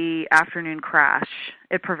with the afternoon crash.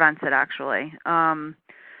 It prevents it, actually.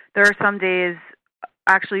 There are some days,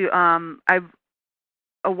 actually, a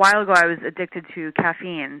while ago I was addicted to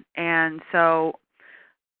caffeine, and so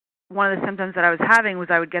one of the symptoms that I was having was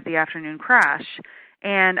I would get the afternoon crash.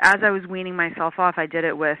 And as I was weaning myself off, I did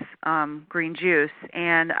it with green juice,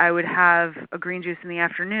 and I would have a green juice in the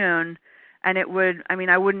afternoon, and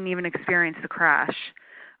I wouldn't even experience the crash.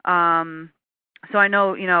 So I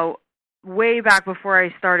know, way back before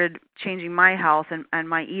I started changing my health and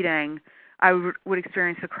my eating, I would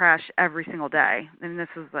experience the crash every single day. And this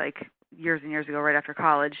was like years and years ago, right after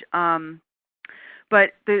college.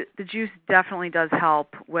 But the juice definitely does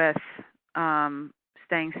help with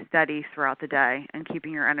staying steady throughout the day and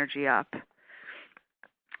keeping your energy up.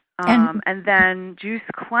 And then juice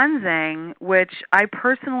cleansing, which I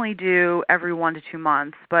personally do every 1 to 2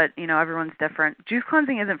 months, but everyone's different. Juice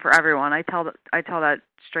cleansing isn't for everyone. I tell that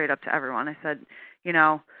straight up to everyone. I said,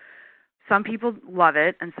 some people love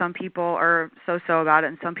it, and some people are so-so about it,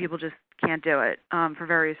 and some people just can't do it for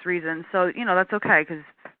various reasons. So that's okay because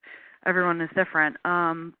everyone is different.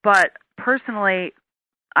 But personally,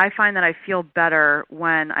 I find that I feel better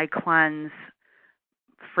when I cleanse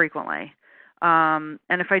frequently. And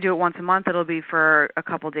if I do it once a month, it'll be for a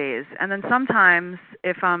couple days. And then sometimes,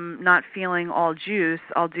 if I'm not feeling all juice,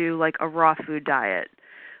 I'll do like a raw food diet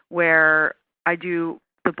where I do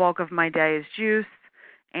the bulk of my day is juice,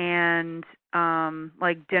 and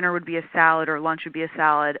like dinner would be a salad or lunch would be a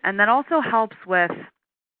salad. And that also helps with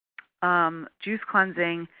juice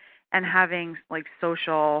cleansing and having like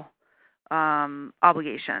social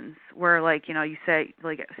obligations where, like, you know, you say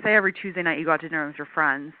every Tuesday night you go out to dinner with your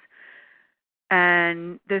friends,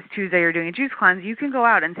 and this Tuesday you're doing a juice cleanse. You can go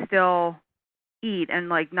out and still eat and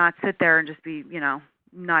like not sit there and just be, you know,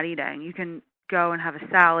 not eating. You can go and have a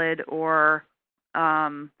salad or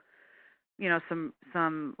you know, some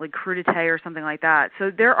like crudité or something like that. So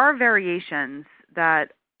there are variations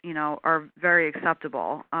that, you know, are very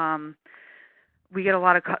acceptable. We get a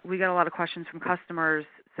lot of questions from customers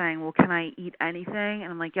saying, well, can I eat anything? And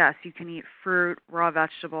I'm like, yes, you can eat fruit, raw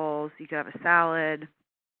vegetables, you can have a salad.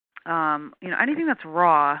 You know, anything that's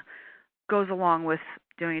raw goes along with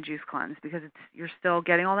doing a juice cleanse because you're still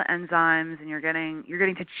getting all the enzymes, and you're getting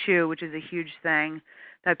to chew, which is a huge thing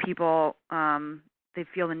that people they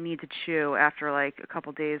feel the need to chew after like a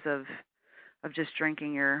couple days of just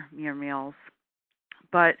drinking your meals.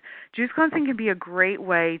 But juice cleansing can be a great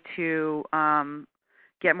way to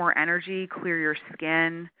get more energy, clear your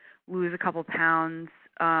skin, lose a couple pounds.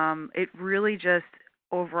 It really just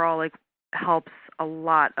overall like helps a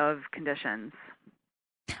lot of conditions.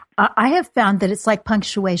 I have found that it's like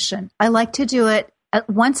punctuation. I like to do it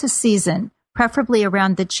once a season, preferably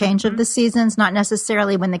around the change of the seasons, not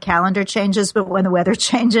necessarily when the calendar changes, but when the weather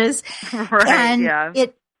changes. Right, and yeah.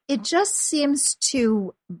 It just seems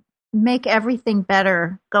to make everything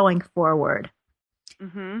better going forward.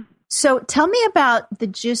 Mm-hmm. So tell me about the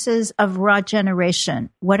juices of Raw Generation.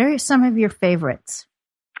 What are some of your favorites?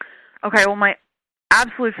 Okay, well, my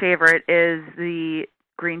absolute favorite is the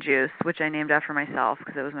green juice, which I named after myself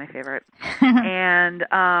because it was my favorite. And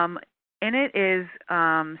in it is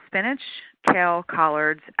spinach, kale,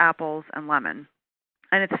 collards, apples, and lemon.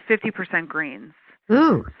 And it's 50% greens.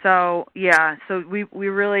 Ooh. So, yeah, so we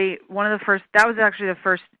really, that was actually the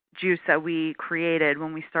first juice that we created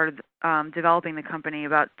when we started developing the company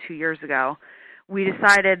about 2 years ago. We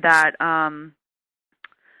decided that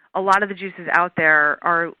a lot of the juices out there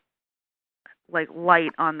are like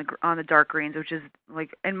light on the dark greens, which is,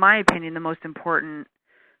 like, in my opinion, the most important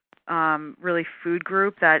really food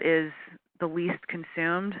group that is the least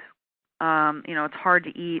consumed. You know, it's hard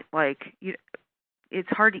to eat it's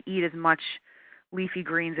hard to eat as much leafy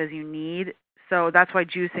greens as you need. So that's why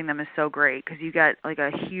juicing them is so great, because you get like a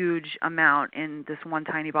huge amount in this one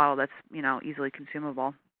tiny bottle that's, you know, easily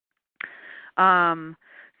consumable.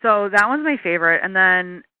 So that one's my favorite. And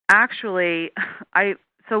then actually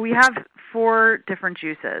so we have 4 different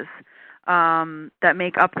juices that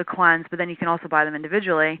make up the cleanse, but then you can also buy them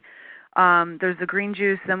individually. There's the green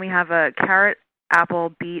juice, then we have a carrot,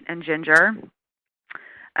 apple, beet, and ginger.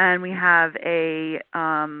 And we have a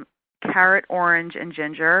carrot, orange, and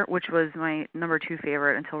ginger, which was my number 2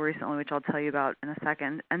 favorite until recently, which I'll tell you about in a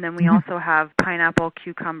second. And then we also have pineapple,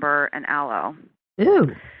 cucumber, and aloe.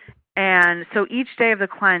 Ooh. And so each day of the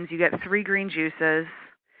cleanse, you get 3 green juices,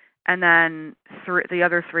 and then the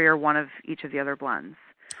other 3 are one of each of the other blends.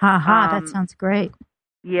 That sounds great.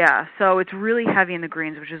 Yeah, so it's really heavy in the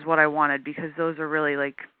greens, which is what I wanted, because those are really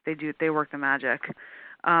like, they work the magic.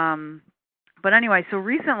 But anyway, so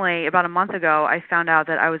recently, about a month ago, I found out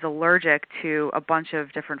that I was allergic to a bunch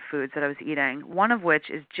of different foods that I was eating, one of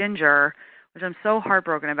which is ginger, which I'm so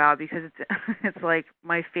heartbroken about because it's like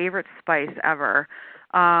my favorite spice ever.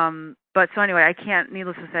 But so anyway,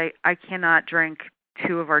 needless to say, I cannot drink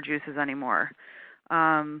 2 of our juices anymore. So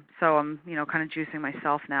I'm, you know, kind of juicing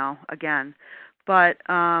myself now again. But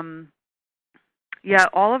yeah,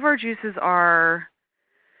 all of our juices are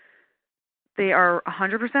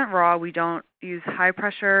 100% raw. We don't use high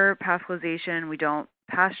pressure pasteurization. We don't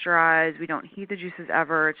pasteurize. We don't heat the juices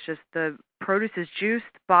ever. It's just the produce is juiced,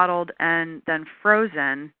 bottled, and then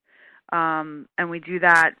frozen. And we do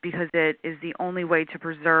that because it is the only way to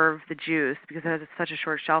preserve the juice, because it has such a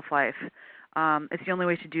short shelf life. It's the only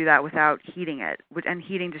way to do that without heating it. And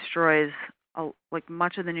heating destroys like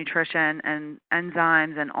much of the nutrition and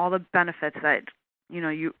enzymes and all the benefits that, you know,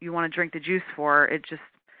 you want to drink the juice for. It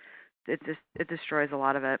destroys a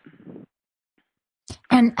lot of it.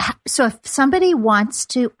 And so if somebody wants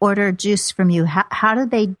to order juice from you, how do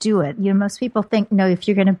they do it? You know, most people think, if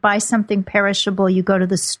you're going to buy something perishable, you go to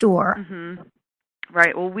the store. Mm-hmm.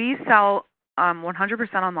 Right. Well, we sell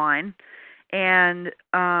 100% online, and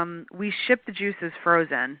we ship the juices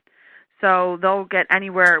frozen. So they'll get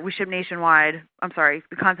anywhere. We ship nationwide. I'm sorry,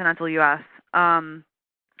 the continental U.S. And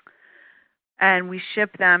we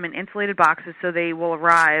ship them in insulated boxes, so they will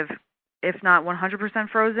arrive, if not 100%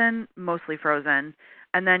 frozen, mostly frozen.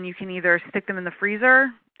 And then you can either stick them in the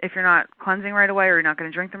freezer if you're not cleansing right away or you're not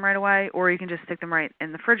going to drink them right away, or you can just stick them right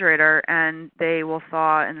in the refrigerator and they will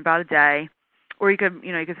thaw in about a day. Or you could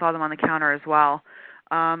thaw them on the counter as well.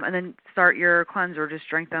 And then start your cleanse or just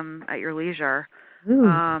drink them at your leisure.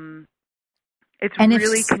 It's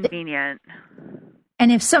really convenient.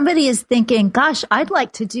 And if somebody is thinking, gosh, I'd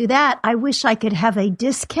like to do that, I wish I could have a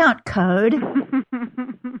discount code.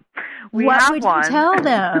 What would you tell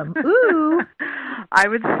them? Ooh. I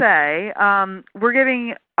would say we're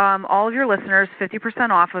giving all of your listeners 50%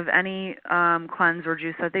 off of any cleanse or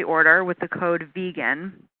juice that they order with the code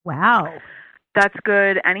VEGAN. Wow. That's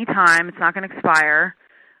good anytime. It's not going to expire.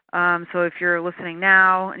 So if you're listening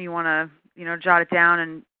now and you want to, jot it down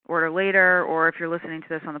and order later, or if you're listening to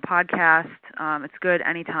this on the podcast, it's good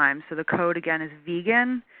anytime. So the code, again, is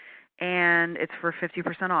VEGAN, and it's for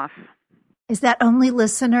 50% off. Is that only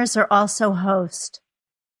listeners or also host?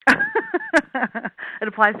 It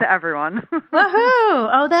applies to everyone. Woohoo!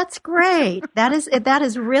 Oh, that's great. That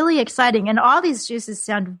is really exciting. And all these juices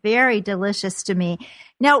sound very delicious to me.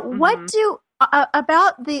 Now, what do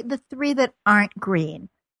about the three that aren't green?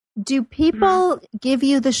 Do people give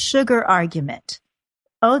you the sugar argument?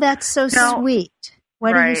 Oh, that's so sweet.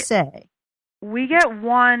 What do you say? We get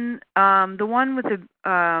one, the one with the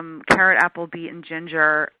carrot, apple, beet, and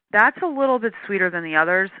ginger. That's a little bit sweeter than the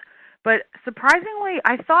others. But surprisingly,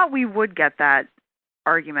 I thought we would get that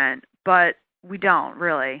argument, but we don't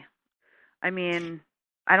really. I mean,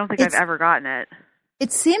 I don't think I've ever gotten it.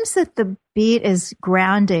 It seems that the beet is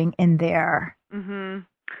grounding in there. Mm-hmm.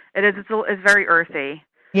 It is. It's very earthy.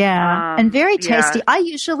 Yeah, and very tasty. Yeah. I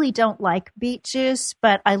usually don't like beet juice,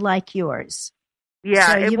 but I like yours.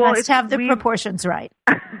 Yeah, so you must have the proportions right.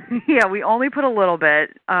 Yeah, we only put a little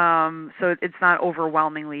bit, so it's not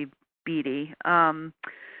overwhelmingly beety. And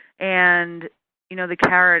the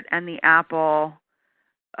carrot and the apple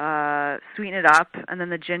sweeten it up, and then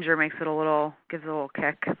the ginger gives it a little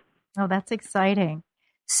kick. Oh, that's exciting.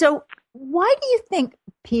 So why do you think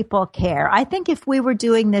people care? I think if we were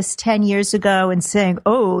doing this 10 years ago and saying,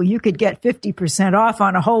 oh, you could get 50% off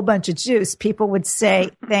on a whole bunch of juice, people would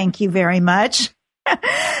say, thank you very much,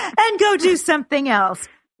 and go do something else.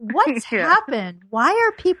 What's happened? Why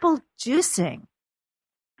are people juicing?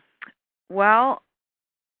 Well,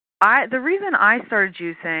 the reason I started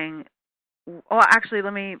juicing, well, actually,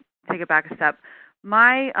 let me take it back a step.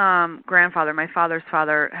 My grandfather, my father's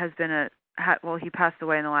father, has been he passed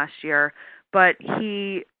away in the last year, but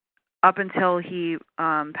he, up until he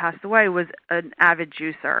passed away, was an avid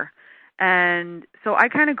juicer. And so I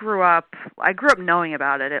kind of grew up knowing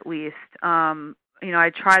about it, at least. I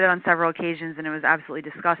tried it on several occasions, and it was absolutely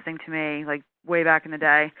disgusting to me, like way back in the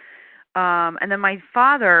day. And then my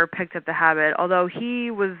father picked up the habit, although he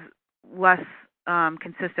was less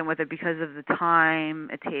consistent with it because of the time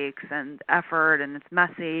it takes and effort, and it's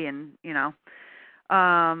messy, and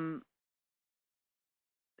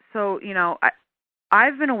So,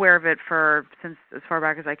 I've been aware of it since as far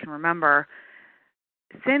back as I can remember.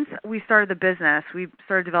 Since we started the business, we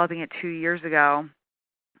started developing it 2 years ago.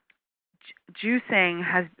 Juicing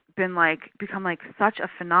has become such a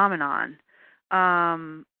phenomenon.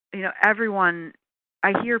 Everyone,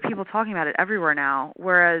 I hear people talking about it everywhere now.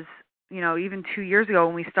 Whereas, even 2 years ago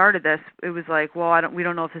when we started this, it was like, well, we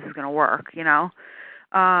don't know if this is going to work.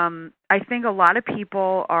 I think a lot of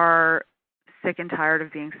people are sick and tired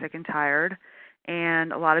of being sick and tired,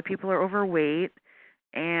 and a lot of people are overweight,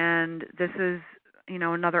 and this is,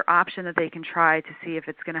 another option that they can try to see if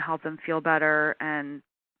it's going to help them feel better and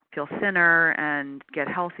feel thinner and get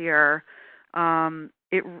healthier.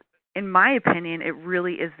 In my opinion, it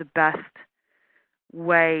really is the best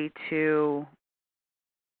way to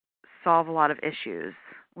solve a lot of issues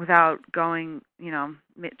without going,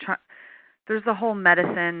 there's the whole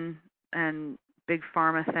medicine and big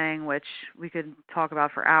pharma thing, which we could talk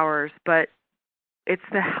about for hours, but it's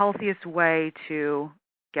the healthiest way to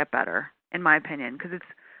get better, in my opinion, because it's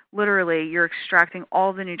literally, you're extracting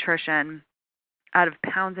all the nutrition out of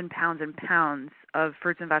pounds and pounds and pounds of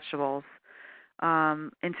fruits and vegetables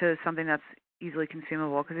into something that's easily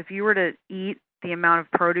consumable. Because if you were to eat the amount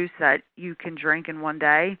of produce that you can drink in one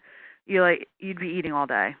day, you'd be eating all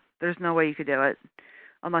day. There's no way you could do it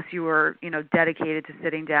unless you were, dedicated to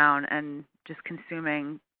sitting down and just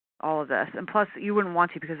consuming all of this. And plus, you wouldn't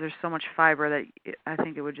want to because there's so much fiber that I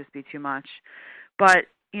think it would just be too much. But,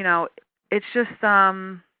 it's just,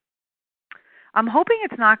 I'm hoping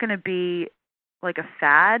it's not going to be like a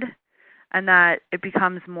fad. and that it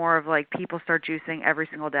becomes more of like people start juicing every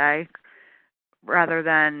single day rather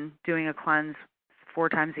than doing a cleanse 4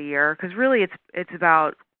 times a year, because really it's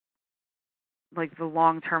about like the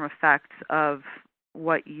long-term effects of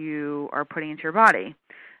what you are putting into your body.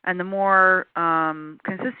 And the more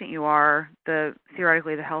consistent you are,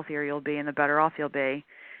 theoretically the healthier you'll be and the better off you'll be.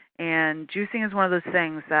 And juicing is one of those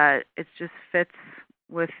things that it just fits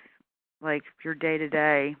with like your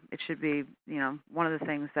day-to-day. It should be, one of the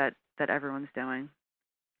things that everyone's doing.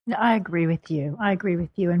 No, I agree with you.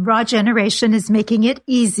 And Raw Generation is making it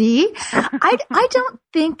easy. I don't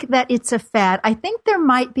think that it's a fad. I think there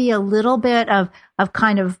might be a little bit of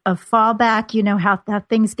kind of a fallback, how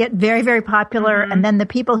things get very, very popular. And then the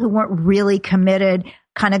people who weren't really committed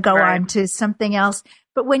kind of go on to something else.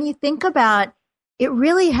 But when you think about it,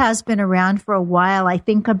 really has been around for a while. I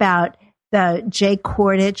think about the Jay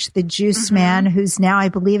Kordich, the juice man, who's now, I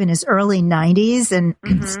believe, in his early 90s and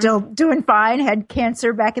still doing fine, had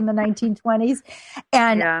cancer back in the 1920s.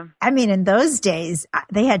 And I mean, in those days,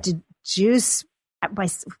 they had to juice by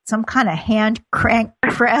some kind of hand crank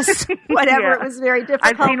press, whatever. It was very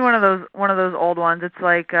difficult. I've seen one of those old ones. It's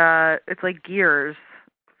like gears.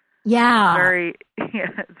 Yeah.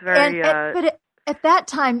 It's very. But at that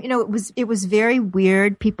time, it was very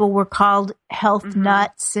weird. People were called health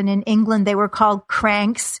nuts, and in England they were called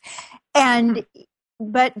cranks.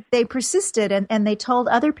 But they persisted, and they told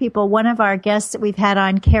other people. One of our guests that we've had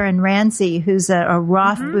on, Karen Ramsey, who's a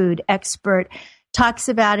raw food expert, talks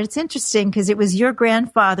about, it's interesting because it was your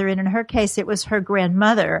grandfather, and in her case, it was her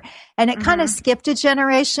grandmother. And it kind of skipped a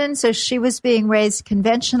generation. So she was being raised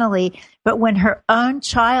conventionally. But when her own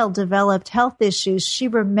child developed health issues, she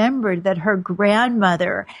remembered that her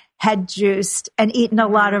grandmother had juiced and eaten a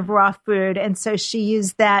lot of raw food. And so she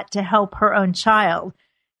used that to help her own child.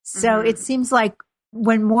 So it seems like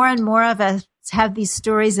when more and more of us have these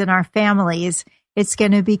stories in our families, it's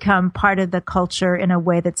going to become part of the culture in a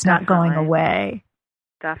way that's not going away.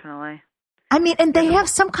 Definitely. I mean, and they have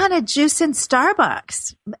some kind of juice in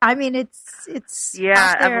Starbucks. I mean, it's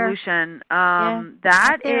evolution.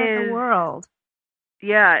 That is the world.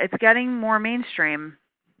 Yeah, it's getting more mainstream.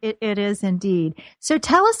 It is indeed. So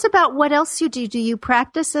tell us about what else you do. Do you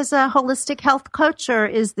practice as a holistic health coach, or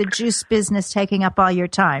is the juice business taking up all your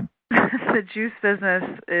time? The juice business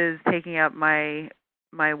is taking up my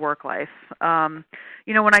work life. When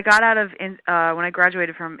I got out of when I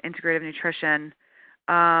graduated from integrative nutrition,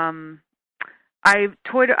 I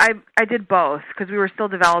did both because we were still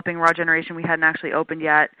developing Raw Generation. We hadn't actually opened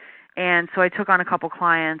yet, and so I took on a couple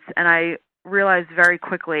clients, and I realized very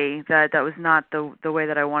quickly that was not the way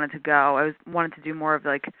that I wanted to go. I wanted to do more of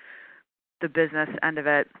like the business end of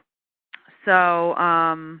it. So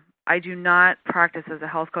I do not practice as a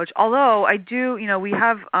health coach, although I do, we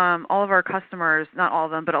have all of our customers, not all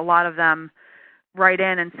of them, but a lot of them write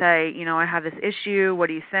in and say, I have this issue, what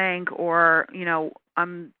do you think? Or,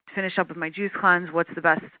 I'm finished up with my juice cleanse, what's the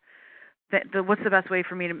best way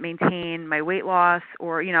for me to maintain my weight loss?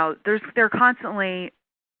 Or, they're constantly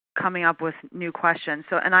coming up with new questions.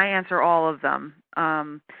 So, and I answer all of them.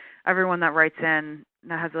 Everyone that writes in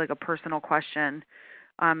that has like a personal question,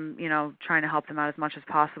 I'm, trying to help them out as much as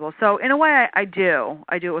possible. So in a way, I do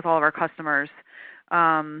it with all of our customers,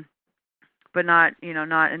 but not in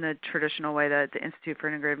the traditional way that the Institute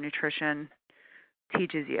for Integrative Nutrition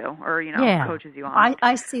teaches you or, coaches you on.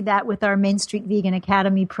 I see that with our Main Street Vegan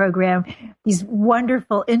Academy program. These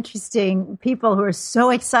wonderful, interesting people who are so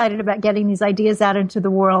excited about getting these ideas out into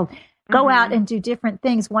the world go out and do different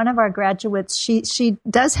things. One of our graduates, she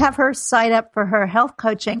does have her site up for her health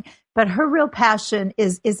coaching, but her real passion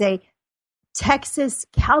is a Texas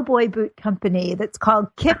cowboy boot company that's called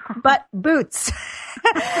Kick Butt Boots.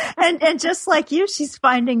 and just like you, she's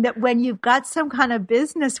finding that when you've got some kind of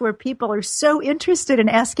business where people are so interested in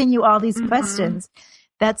asking you all these questions,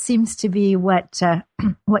 that seems to be what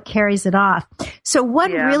carries it off. So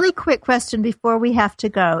one really quick question before we have to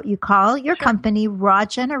go. You call your company Raw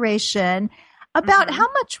Generation. About how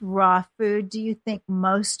much raw food do you think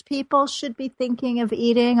most people should be thinking of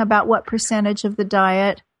eating? About what percentage of the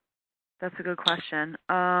diet? That's a good question.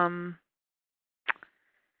 I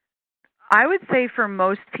would say for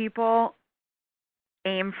most people,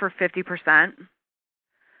 aim for 50%.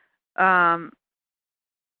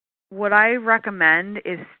 What I recommend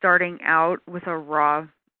is starting out with a raw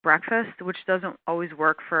breakfast, which doesn't always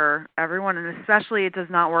work for everyone, and especially it does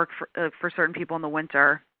not work for certain people in the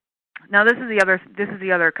winter. Now, this is the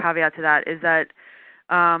other caveat to that, is that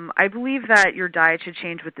I believe that your diet should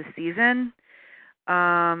change with the season.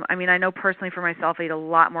 I know personally for myself, I eat a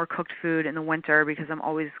lot more cooked food in the winter because I'm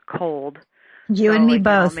always cold. You and me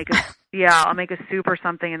both. I'll make a soup or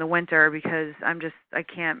something in the winter because I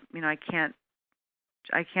cannot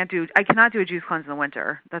do a juice cleanse in the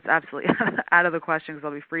winter. That's absolutely out of the question because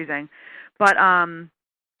I'll be freezing. But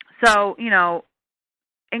so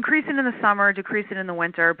increase it in the summer, decrease it in the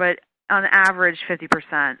winter, but on average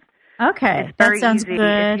 50%. Okay, that sounds easy.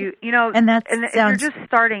 good. If you're just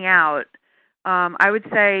starting out, I would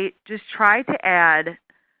say just try to add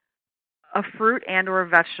a fruit and or a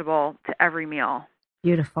vegetable to every meal.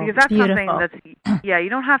 Beautiful. Because that's something that's you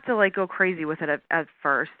don't have to go crazy with it at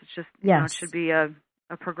first. It's just it should be a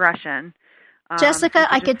progression. Jessica,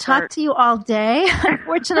 I could talk to you all day.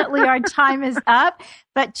 Unfortunately, our time is up.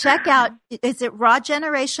 But check out, is it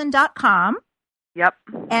rawgeneration.com? Yep.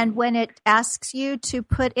 And when it asks you to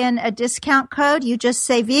put in a discount code, you just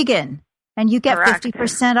say vegan and you get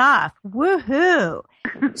 50% off. Woohoo.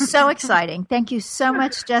 So exciting. Thank you so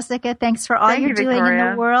much, Jessica. Thanks for all you're doing in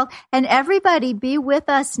the world. And everybody be with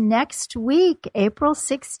us next week, April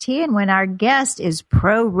 16, when our guest is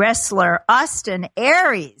pro wrestler Austin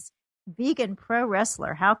Aries, vegan pro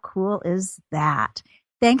wrestler. How cool is that?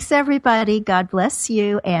 Thanks, everybody. God bless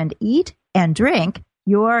you, and eat and drink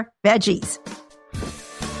your veggies.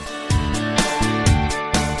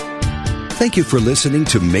 Thank you for listening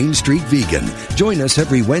to Main Street Vegan. Join us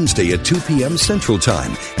every Wednesday at 2 p.m. Central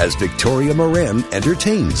Time as Victoria Moran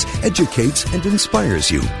entertains, educates, and inspires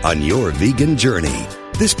you on your vegan journey.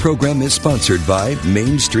 This program is sponsored by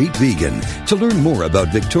Main Street Vegan. To learn more about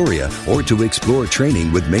Victoria or to explore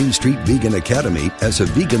training with Main Street Vegan Academy as a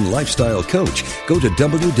vegan lifestyle coach, go to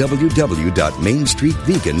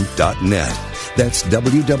www.mainstreetvegan.net. That's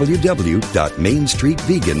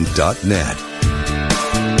www.mainstreetvegan.net.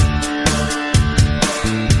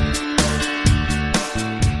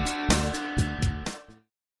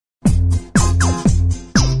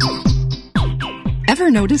 Ever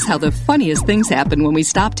notice how the funniest things happen when we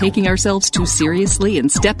stop taking ourselves too seriously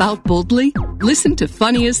and step out boldly? Listen to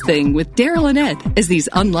Funniest Thing with Daryl and Ed as these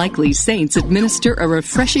unlikely saints administer a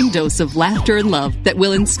refreshing dose of laughter and love that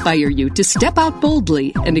will inspire you to step out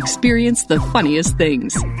boldly and experience the funniest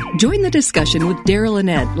things. Join the discussion with Daryl and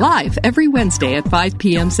Ed live every Wednesday at 5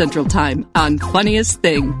 p.m. Central Time on Funniest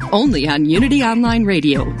Thing, only on Unity Online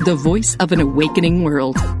Radio, the voice of an awakening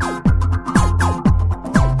world.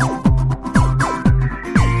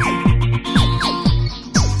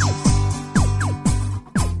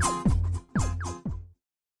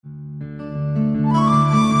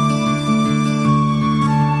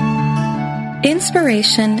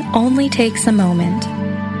 Inspiration only takes a moment.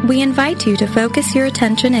 We invite you to focus your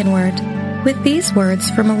attention inward with these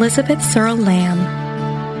words from Elizabeth Searle Lamb.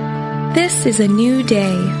 This is a new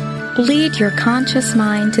day. Lead your conscious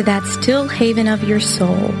mind to that still haven of your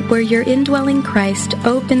soul where your indwelling Christ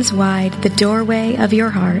opens wide the doorway of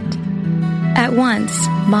your heart. At once,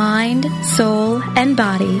 mind, soul, and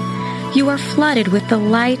body, you are flooded with the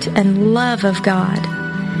light and love of God.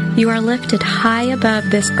 You are lifted high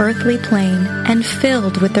above this earthly plane and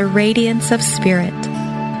filled with the radiance of spirit.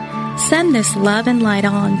 Send this love and light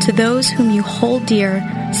on to those whom you hold dear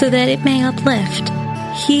so that it may uplift,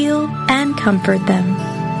 heal, and comfort them.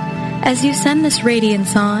 As you send this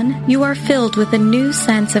radiance on, you are filled with a new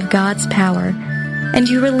sense of God's power, and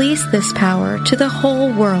you release this power to the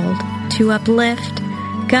whole world to uplift,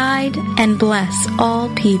 guide, and bless all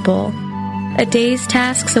people. A day's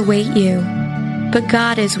tasks await you. But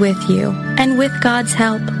God is with you, and with God's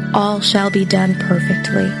help, all shall be done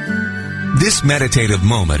perfectly. This meditative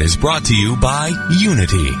moment is brought to you by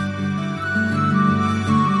Unity.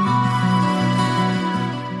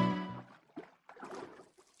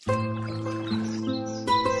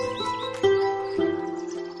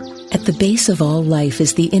 At the base of all life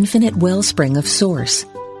is the infinite wellspring of Source,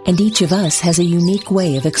 and each of us has a unique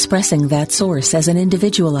way of expressing that Source as an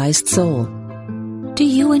individualized soul. Do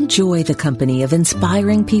you enjoy the company of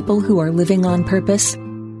inspiring people who are living on purpose?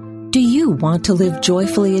 Do you want to live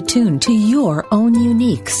joyfully attuned to your own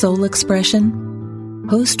unique soul expression?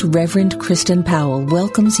 Host Reverend Kristen Powell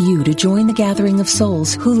welcomes you to join the gathering of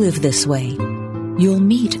souls who live this way. You'll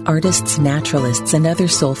meet artists, naturalists, and other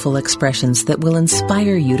soulful expressions that will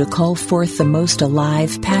inspire you to call forth the most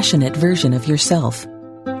alive, passionate version of yourself.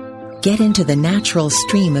 Get into the natural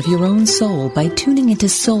stream of your own soul by tuning into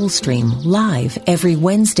SoulStream live every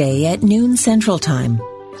Wednesday at noon Central Time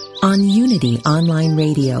on Unity Online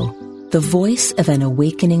Radio, the voice of an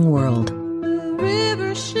awakening world.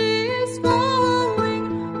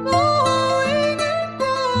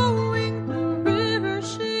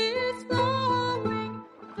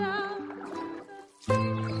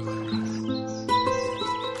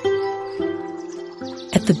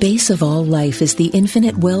 At the base of all life is the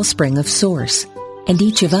infinite wellspring of Source, and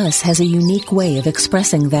each of us has a unique way of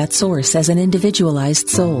expressing that Source as an individualized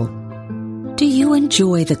soul. Do you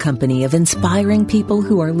enjoy the company of inspiring people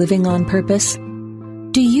who are living on purpose?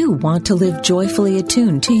 Do you want to live joyfully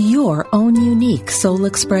attuned to your own unique soul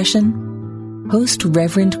expression? Host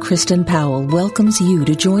Reverend Kristen Powell welcomes you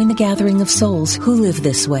to join the gathering of souls who live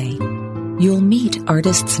this way. You'll meet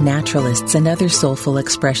artists, naturalists, and other soulful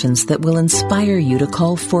expressions that will inspire you to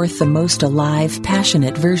call forth the most alive,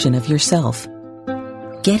 passionate version of yourself.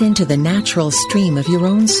 Get into the natural stream of your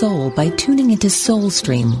own soul by tuning into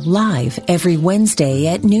Soulstream live every Wednesday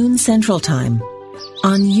at noon Central Time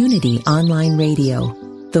on Unity Online Radio,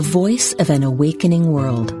 the voice of an awakening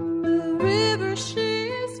world.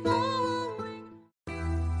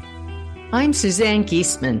 I'm Suzanne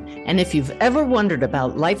Geisman, and if you've ever wondered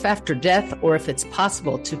about life after death or if it's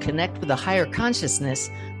possible to connect with a higher consciousness,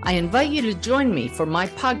 I invite you to join me for my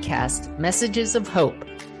podcast, Messages of Hope.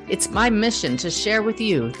 It's my mission to share with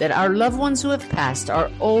you that our loved ones who have passed are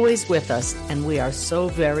always with us, and we are so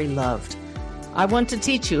very loved. I want to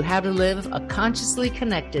teach you how to live a consciously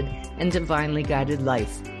connected and divinely guided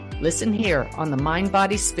life. Listen here on the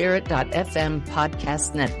MindBodySpirit.fm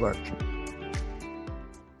podcast network.